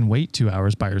bus and wait 2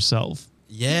 hours by herself.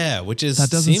 Yeah, which is That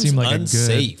doesn't seems seem like a good-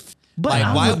 unsafe. But like,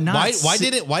 I why would not why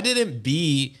sit- didn't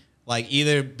B like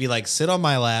either be like sit on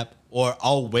my lap or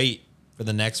I'll wait for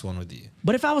the next one with you?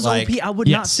 But if I was Like, OP, I would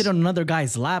not yes. sit on another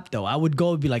guy's lap though. I would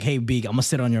go and be like, "Hey, B, I'm gonna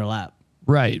sit on your lap."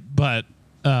 Right, but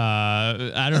I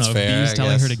don't That's know. fair, if he's I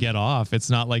telling her guess. to get off, it's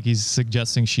not like he's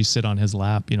suggesting she sit on his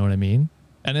lap. You know what I mean?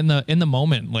 And in the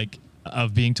moment, like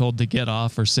of being told to get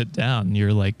off or sit down, you're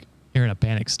in a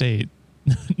panic state,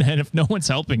 and if no one's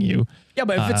helping you, Yeah,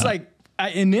 but if it's like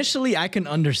initially, I can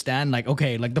understand like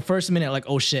okay, like the first minute, like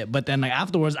oh shit, but then like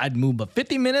afterwards, I'd move. But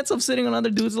 50 minutes of sitting on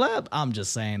another dude's lap, I'm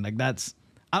just saying like that's.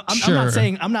 I'm Sure.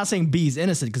 I'm not saying B is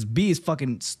innocent because B is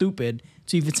fucking stupid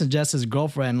to even suggest his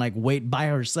girlfriend like wait by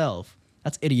herself.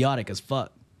 That's idiotic as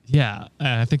fuck. yeah,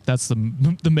 I think that's the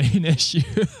main issue.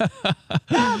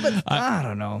 I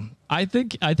don't know. I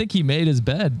think he made his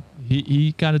bed.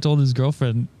 He kind of told his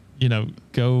girlfriend,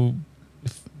 go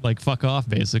fuck off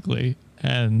basically,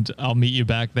 and I'll meet you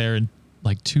back there in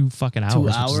like 2 fucking hours, 2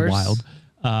 which hours? is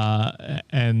wild.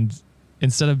 And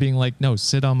instead of being like, no,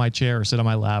 sit on my chair or sit on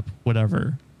my lap,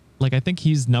 whatever. Like I think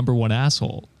he's number one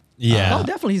asshole. Yeah. Oh,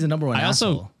 definitely he's the number one I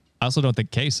asshole. also don't think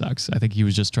Kay sucks. I think he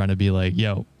was just trying to be like,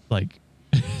 yo, like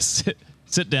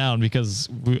sit down because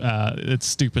it's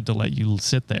stupid to let you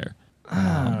sit there.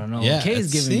 I don't know. Yeah,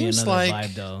 Kay's it giving me seems another like-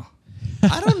 vibe though.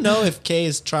 I don't know if K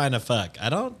is trying to fuck. I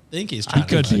don't think he's trying He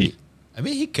could to fuck. be. I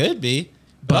mean, he could be.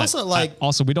 But also like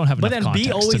also we don't have But enough then B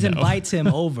context always to know. invites him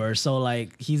over, so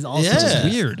like he's also Yeah. Which just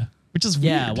is weird. Which is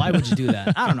yeah. weird. Why would you do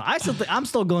that? I don't know. I'm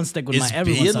still going to stick with is my B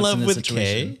everyone in sucks love this with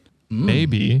situation. K?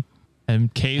 Maybe.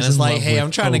 And Kay's And it's in like, love hey, with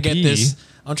I'm trying to get OP. this.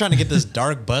 I'm trying to get this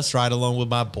dark bus ride along with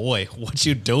my boy. What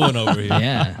you doing over here?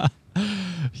 Yeah,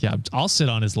 Yeah, I'll sit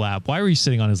on his lap. Why were you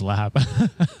sitting on his lap?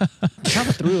 it's not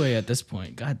a three-way at this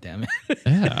point. God damn it.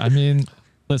 Yeah, I mean,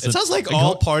 listen. It sounds like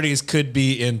all parties could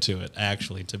be into it.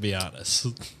 Actually, to be honest.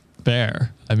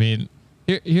 fair. I mean,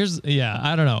 here's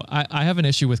I don't know. I have an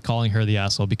issue with calling her the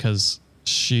asshole because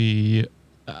she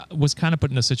was kind of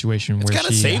put in a situation where kinda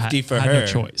she safety for had her. no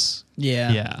choice.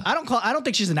 Yeah, Yeah. I don't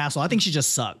think she's an asshole. I think she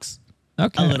just sucks.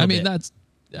 Okay, little I mean bit.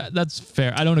 that's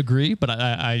fair. I don't agree, but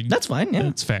I That's fine. Yeah,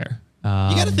 it's fair. You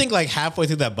got to think like halfway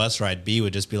through that bus ride, B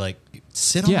would just be like,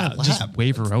 sit on Yeah, my lap. just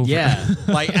wave her over. yeah.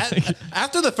 Like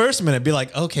after the first minute, be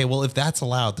like, okay, well, if that's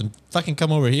allowed, then fucking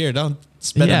come over here. Don't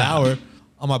spend an Yeah. hour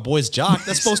on my boy's jock.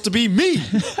 That's supposed to be me.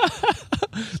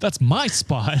 That's my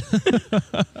spot.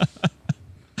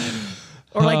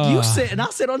 Or like you sit and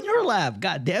I'll sit on your lap.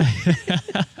 God damn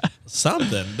it.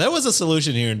 Something. There was a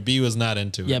solution here, and B was not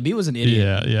into it. Yeah, B was an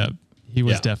idiot. Yeah. He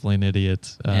was Yeah. definitely an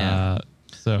idiot. Yeah.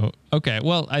 So, okay.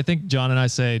 Well, I think John and I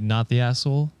say not the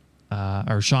asshole.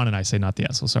 Or Sean and I say not the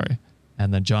asshole, sorry.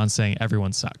 And then John's saying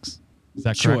everyone sucks. Is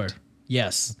that Sure. correct?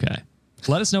 Yes. Okay.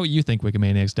 Let us know what you think,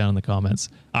 Wikimaniacs, down in the comments.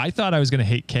 I thought I was going to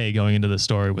hate Kay going into the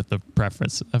story with the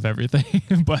preference of everything,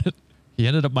 but he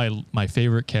ended up my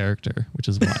favorite character, which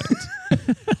is wild.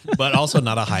 But also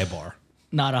not a high bar.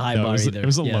 Not a high No, bar either. it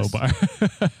was a low Yes. bar.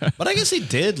 But I guess he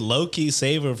did low-key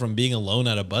save her from being alone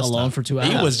at a bus Alone stop. for 2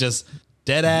 He hours. was just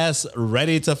dead ass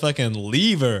ready to fucking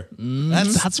leave her.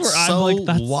 That's where I'm so like,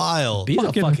 that's wild. B's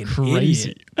a fucking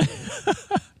crazy. idiot.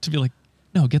 To be like,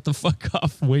 no, get the fuck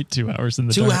off. Wait 2 hours in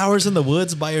the 2 dark. hours in the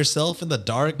woods by yourself in the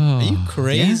dark. Are you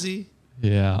crazy?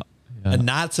 Yeah. And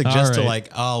not suggest to All right. like,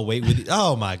 oh, wait with you.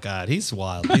 Oh my God. He's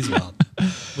wild. He's wild.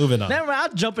 Moving on. Never mind,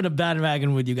 I'll jump in a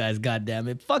bandwagon with you guys. God damn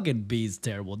it. Fucking B's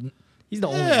terrible. He's the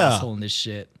only Yeah. asshole in this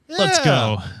shit. Let's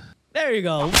go. There you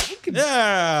go. We can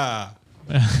Yeah.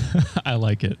 I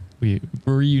like it. We're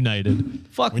reunited.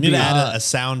 fuck We need B. to add a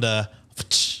sound like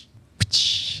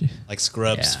Sounds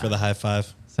Scrubs Yeah. for the high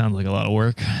five. like a lot of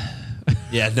work.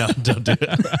 Yeah, no, don't do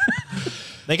it.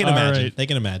 They can All imagine. right. They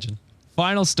can imagine.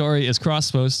 Final story is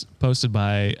posted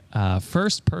by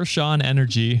First Pershon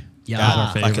Energy. Yeah. One of our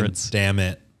Ah, Fucking favorites. damn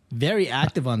it. Very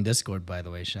active on Discord, by the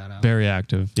way. Shout out. Very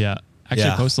active. Yeah. Actually,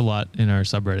 Yeah. I post a lot in our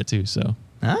subreddit too, so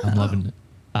Ah. I'm loving it.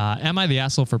 Am I the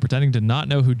asshole for pretending to not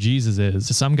know who Jesus is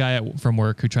to some guy from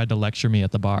work who tried to lecture me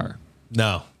at the bar?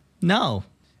 No. No.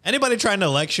 Anybody trying to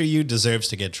lecture you deserves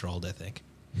to get trolled, I think.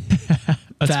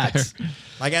 That's Facts. fair.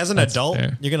 Like as an That's adult,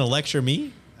 fair. you're going to lecture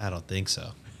me? I don't think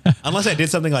so. Unless I did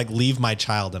something like leave my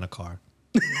child in a car.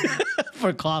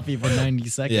 For coffee for 90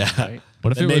 seconds, Yeah. right?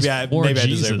 What if Then it was for maybe I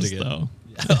Jesus, deserve to get though?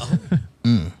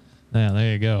 Yeah,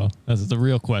 there you go. That's the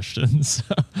real questions.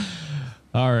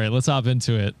 All right, let's hop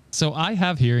into it. So I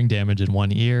have hearing damage in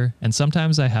one ear, and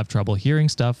sometimes I have trouble hearing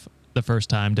stuff the first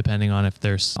time, depending on if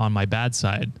they're on my bad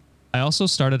side. I also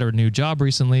started a new job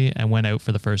recently and went out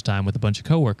for the first time with a bunch of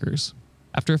coworkers.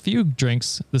 After a few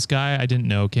drinks, this guy I didn't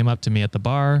know came up to me at the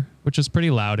bar, which was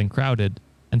pretty loud and crowded,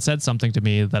 and said something to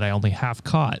me that I only half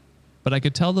caught. But I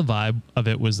could tell the vibe of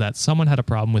it was that someone had a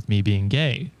problem with me being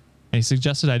gay, and he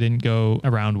suggested I didn't go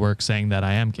around work saying that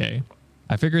I am gay.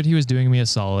 I figured he was doing me a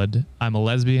solid. I'm a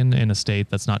lesbian in a state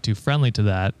that's not too friendly to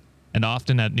that, and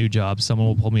often at new jobs, someone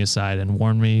will pull me aside and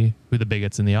warn me who the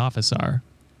bigots in the office are.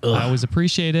 I always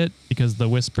appreciate it because the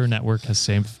Whisper Network has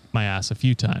saved my ass a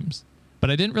few times.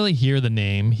 But I didn't really hear the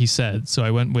name he said, so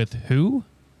I went with who?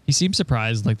 He seemed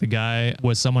surprised, like the guy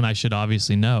was someone I should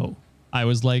obviously know. I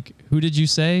was like, who did you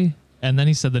say? And then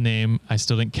he said the name I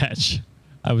still didn't catch.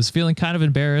 I was feeling kind of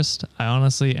embarrassed. I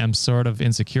honestly am sort of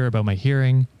insecure about my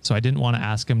hearing, so I didn't want to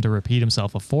ask him to repeat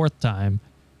himself a fourth time.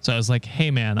 So I was like, hey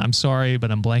man, I'm sorry,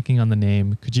 but I'm blanking on the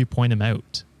name. Could you point him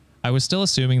out? I was still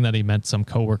assuming that he meant some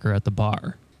coworker at the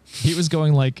bar. He was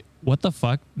going like, what the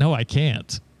fuck? No, I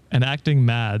can't. And acting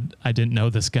mad, I didn't know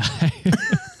this guy.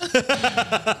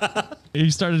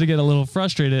 He started to get a little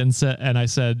frustrated and I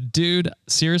said, dude,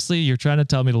 seriously, you're trying to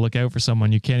tell me to look out for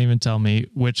someone. You can't even tell me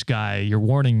which guy you're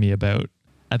warning me about.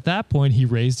 At that point, he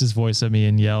raised his voice at me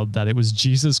and yelled that it was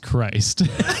Jesus Christ.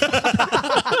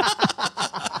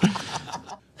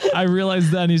 I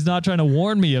realized then he's not trying to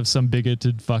warn me of some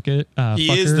bigoted He fucker.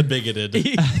 is the bigoted.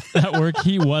 At work,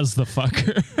 he was the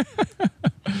fucker.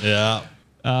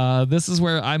 Yeah. This is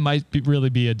where I might really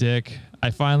be a dick.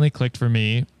 I finally clicked for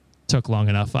me. Took long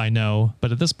enough, I know.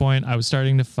 But at this point, I was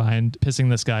starting to find pissing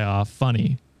this guy off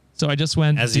funny. So I just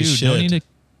went, As you dude, no should. need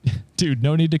to, dude,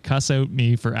 no need to cuss out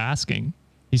me for asking.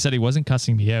 He said he wasn't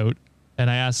cussing me out. And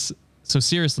I asked, so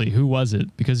seriously, who was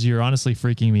it? Because you're honestly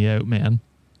freaking me out, man.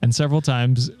 And several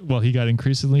times, while he got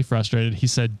increasingly frustrated, he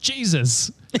said, Jesus,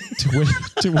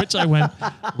 to which I went,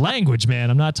 language, man.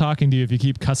 I'm not talking to you if you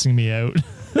keep cussing me out.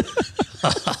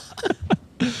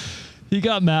 He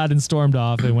got mad and stormed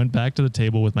off and went back to the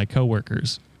table with my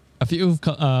coworkers. A few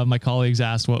of my colleagues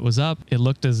asked what was up. It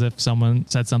looked as if someone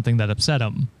said something that upset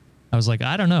him. I was like,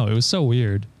 I don't know. It was so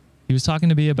weird. He was talking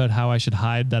to me about how I should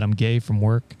hide that I'm gay from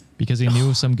work because he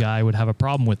knew some guy would have a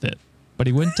problem with it. But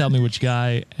he wouldn't tell me which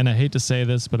guy, and I hate to say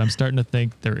this, but I'm starting to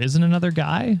think there isn't another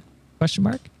guy? Question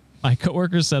mark. My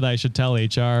coworkers said I should tell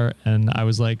HR, and I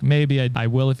was like, maybe I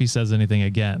will if he says anything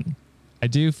again. I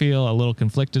do feel a little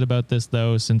conflicted about this,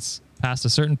 though, since past a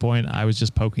certain point, I was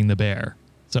just poking the bear.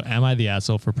 So am I the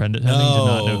asshole for pretending to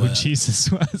not know who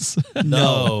Jesus was?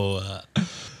 No.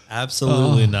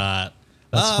 Absolutely not.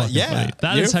 That's fucking funny.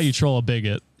 That is how you troll a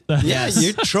bigot. Yeah,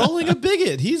 you're trolling a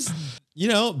bigot. He's,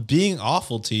 being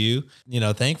awful to you.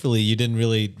 Thankfully, you didn't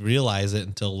really realize it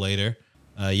until later.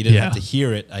 You didn't have to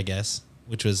hear it, I guess,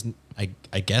 which was,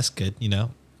 I guess, good,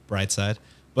 bright side.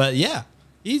 But yeah,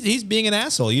 he's being an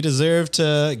asshole. You deserve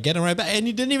to get him right back. And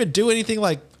you didn't even do anything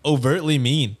like overtly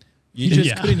mean. You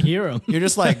just Couldn't hear him. You're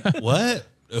just like, what?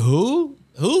 Who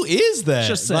is that?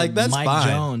 Just said like, that's Mike fine.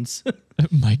 Jones.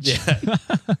 Mike. Yeah.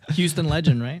 Houston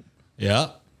legend, right?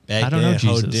 Yeah. Back I don't know then,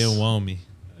 Jesus. Ho didn't want me.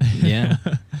 Yeah.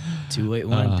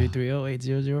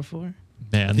 281-330-8004.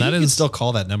 Man, That that is is still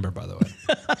call that number, by the way.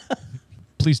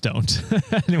 please don't.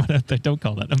 Anyone out there, don't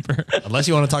call that number. Unless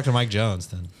you want to talk to Mike Jones,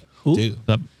 then Who? do.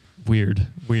 Weird.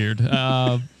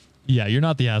 Yeah, you're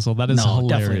not the asshole. That is No,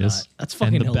 definitely hilarious. not. That's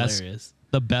fucking And hilarious.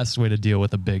 The best way to deal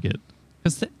with a bigot.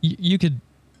 Because you could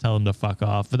tell him to fuck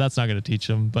off, but that's not going to teach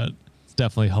him. But it's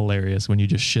definitely hilarious when you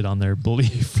just shit on their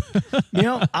belief.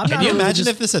 I'm Can you imagine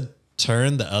if this had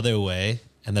turned the other way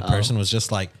and the person was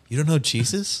just like, you don't know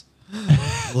Jesus?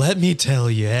 Let me tell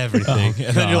you everything.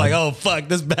 And then you're like, oh, fuck,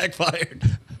 this backfired.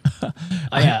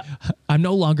 I'm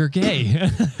no longer gay.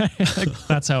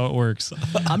 That's how it works.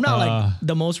 I'm not like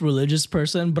the most religious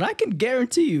person, but I can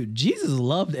guarantee you, Jesus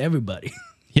loved everybody.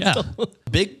 Yeah. A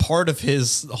big part of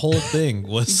his whole thing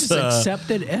was He just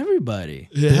accepted everybody.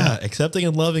 accepting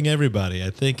and loving everybody, I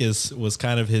think was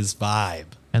kind of his vibe.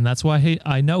 And that's why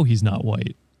I know he's not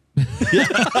white.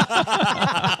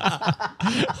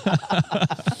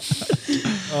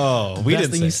 Oh, we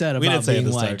Best didn't thing say, you said we about didn't say being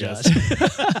at the white, start, Josh.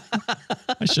 Jess.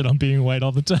 I shit on being white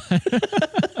all the time.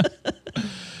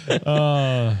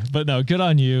 But no, good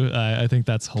on you. I think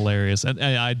that's hilarious. And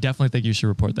I definitely think you should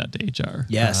report that to HR.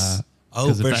 Yes. Oh,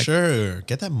 'cause if for that- sure.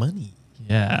 Get that money.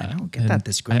 Yeah. I don't get And that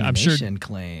discrimination I'm sure,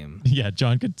 claim. yeah,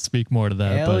 John could speak more to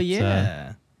that. Hell but,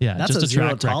 yeah. yeah, That's just a zero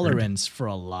track record. tolerance for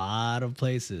a lot of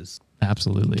places.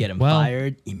 Absolutely. Get him Well,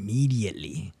 fired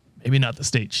immediately. maybe not the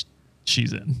state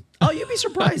she's in. Oh, you'd be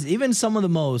surprised. Even some of the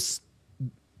most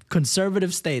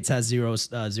conservative states has zero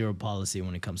policy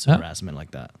when it comes to Huh? harassment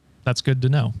like that. That's good to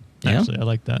know. Yeah. Actually, I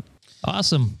like that.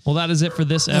 Awesome. Well, that is it for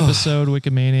this episode,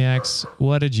 Wikimaniacs.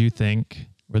 What did you think?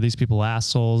 Were these people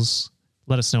assholes?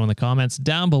 Let us know in the comments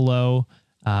down below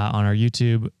on our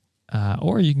YouTube,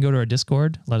 or you can go to our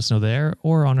Discord. Let us know there,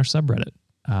 or on our subreddit.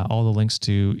 All the links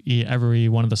to every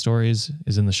one of the stories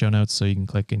is in the show notes, so you can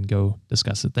click and go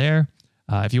discuss it there.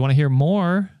 If you want to hear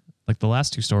more, like the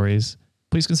last two stories,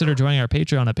 please consider joining our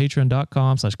Patreon at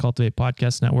patreon.com/Cultivate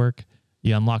Podcast Network.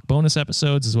 You unlock bonus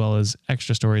episodes as well as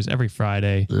extra stories every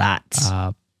Friday. Lots.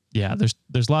 Yeah,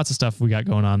 there's lots of stuff we got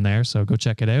going on there, so go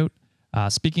check it out.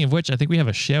 Speaking of which, I think we have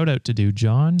a shout out to do,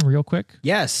 John, real quick.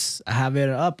 Yes, I have it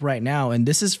up right now. And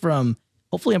this is from,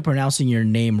 hopefully I'm pronouncing your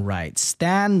name right,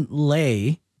 Stan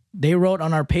Lay. They wrote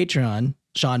on our Patreon,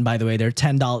 Sean, by the way, they're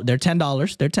 $10. They're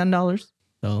 $10.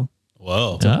 So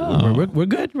Whoa. Oh. we're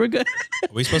good. We're good.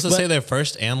 Are we supposed to say their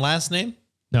first and last name?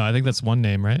 No, I think that's one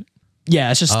name, right?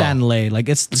 Yeah, it's just Stan Lay. Like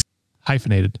it's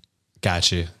Hyphenated.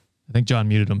 Got you. I think John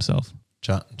muted himself.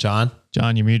 John? John,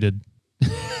 you're muted.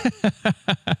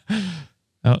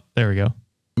 Oh, there we go.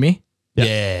 me.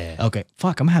 Yeah. Okay.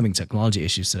 Fuck, I'm having technology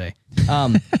issues today.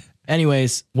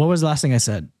 Anyways, what was the last thing I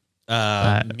said?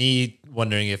 Me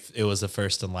wondering if it was the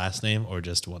first and last name or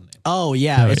just one name. Oh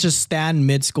yeah, Okay. it's just Stan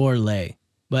Midscore Lay.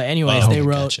 But anyways, Oh, they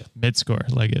wrote, gotcha. Mid-score,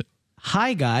 like it.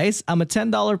 "Hi guys, I'm a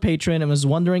 $10 patron and was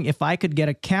wondering if I could get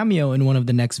a cameo in one of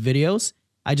the next videos.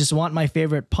 I just want my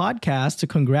favorite podcast to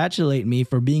congratulate me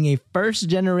for being a first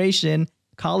generation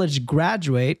college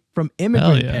graduate from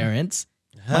immigrant Hell yeah. parents.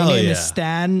 Hell My name yeah. is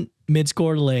Stan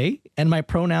Midscore Lay and my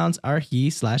pronouns are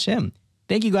he/him.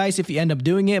 Thank you guys if you end up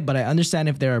doing it, but I understand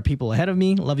if there are people ahead of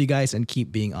me. Love you guys and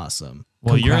keep being awesome."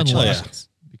 Well, you're in luck Congratulations.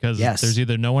 because Yes. there's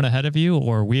either no one ahead of you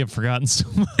or we have forgotten so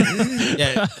much.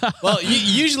 Yeah. Well,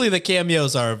 usually the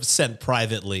cameos are sent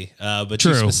privately, but you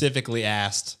True. specifically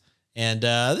asked. And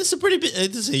this is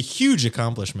this is a huge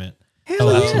accomplishment.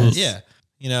 Hell yes. Yeah.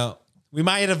 You know, we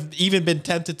might have even been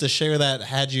tempted to share that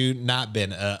had you not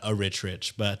been a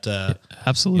rich, but you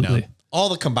Absolutely. know, all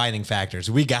the combining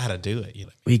factors, we gotta do it. You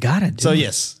know. We gotta do So it.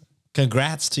 yes,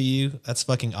 congrats to you. That's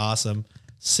fucking awesome.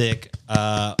 Sick.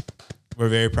 We're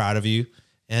very proud of you.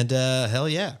 And hell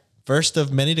yeah. First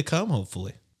of many to come,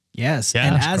 hopefully. Yes,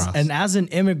 Yeah, and fingers as an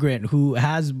immigrant who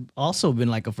has also been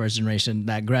like a first generation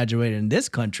that graduated in this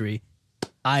country,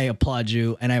 I applaud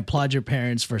you and I applaud your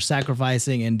parents for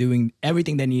sacrificing and doing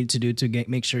everything they needed to do to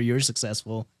make sure you're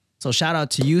successful. So shout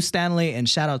out to you, Stanley, and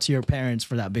shout out to your parents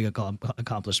for that big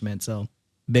accomplishment. So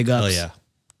big ups. Oh yeah.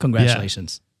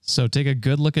 Congratulations. So take a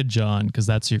good look at John because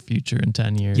that's your future in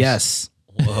 10 years. Yes.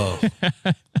 Whoa.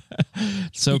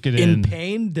 Soak it In in.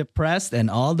 pain, depressed, and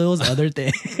all those other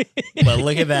things. But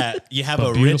look at that. You have But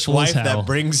a rich beautiful as wife hell. that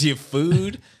brings you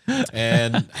food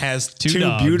and has two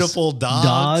dogs. beautiful dogs.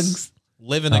 Dogs.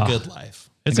 Living a good life.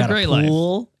 It's Got a great life.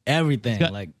 pool, everything.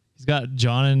 He's got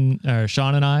John and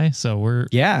Sean and I, so we're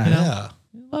Yeah. Yeah.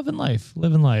 living life.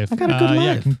 I got a good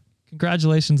Yeah, life.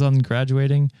 congratulations on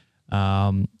graduating.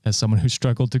 As someone who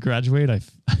struggled to graduate,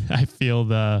 I feel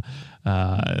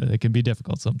it can be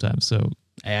difficult sometimes. So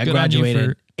Hey, I good on you graduated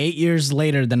for- 8 years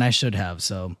later than I should have,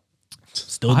 so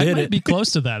still I did might it. be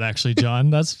close to that actually,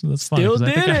 John. That's funny. Still 'cause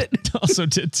I think did I also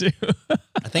did too.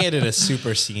 I think I did a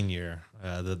super senior,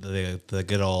 the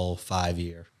good old 5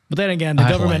 year. But then again, the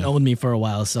I- government owned me for a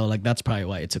while, so like that's probably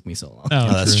why it took me so long.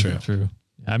 Oh, that's true. True.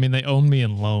 I mean, they own me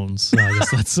in loans, so I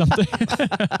guess that's something.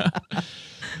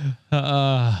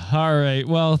 All right.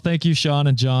 Well, thank you, Sean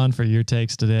and John, for your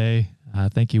takes today.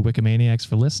 Thank you, Wikimaniacs,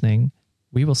 for listening.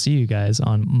 We will see you guys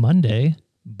on Monday.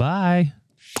 Bye.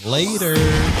 Later.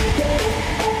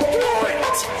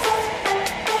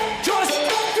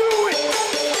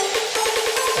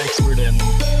 Expert in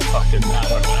fucking, I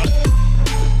don't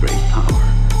know. Great power.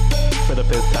 For the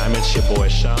fifth time, it's your boy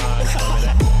Sean.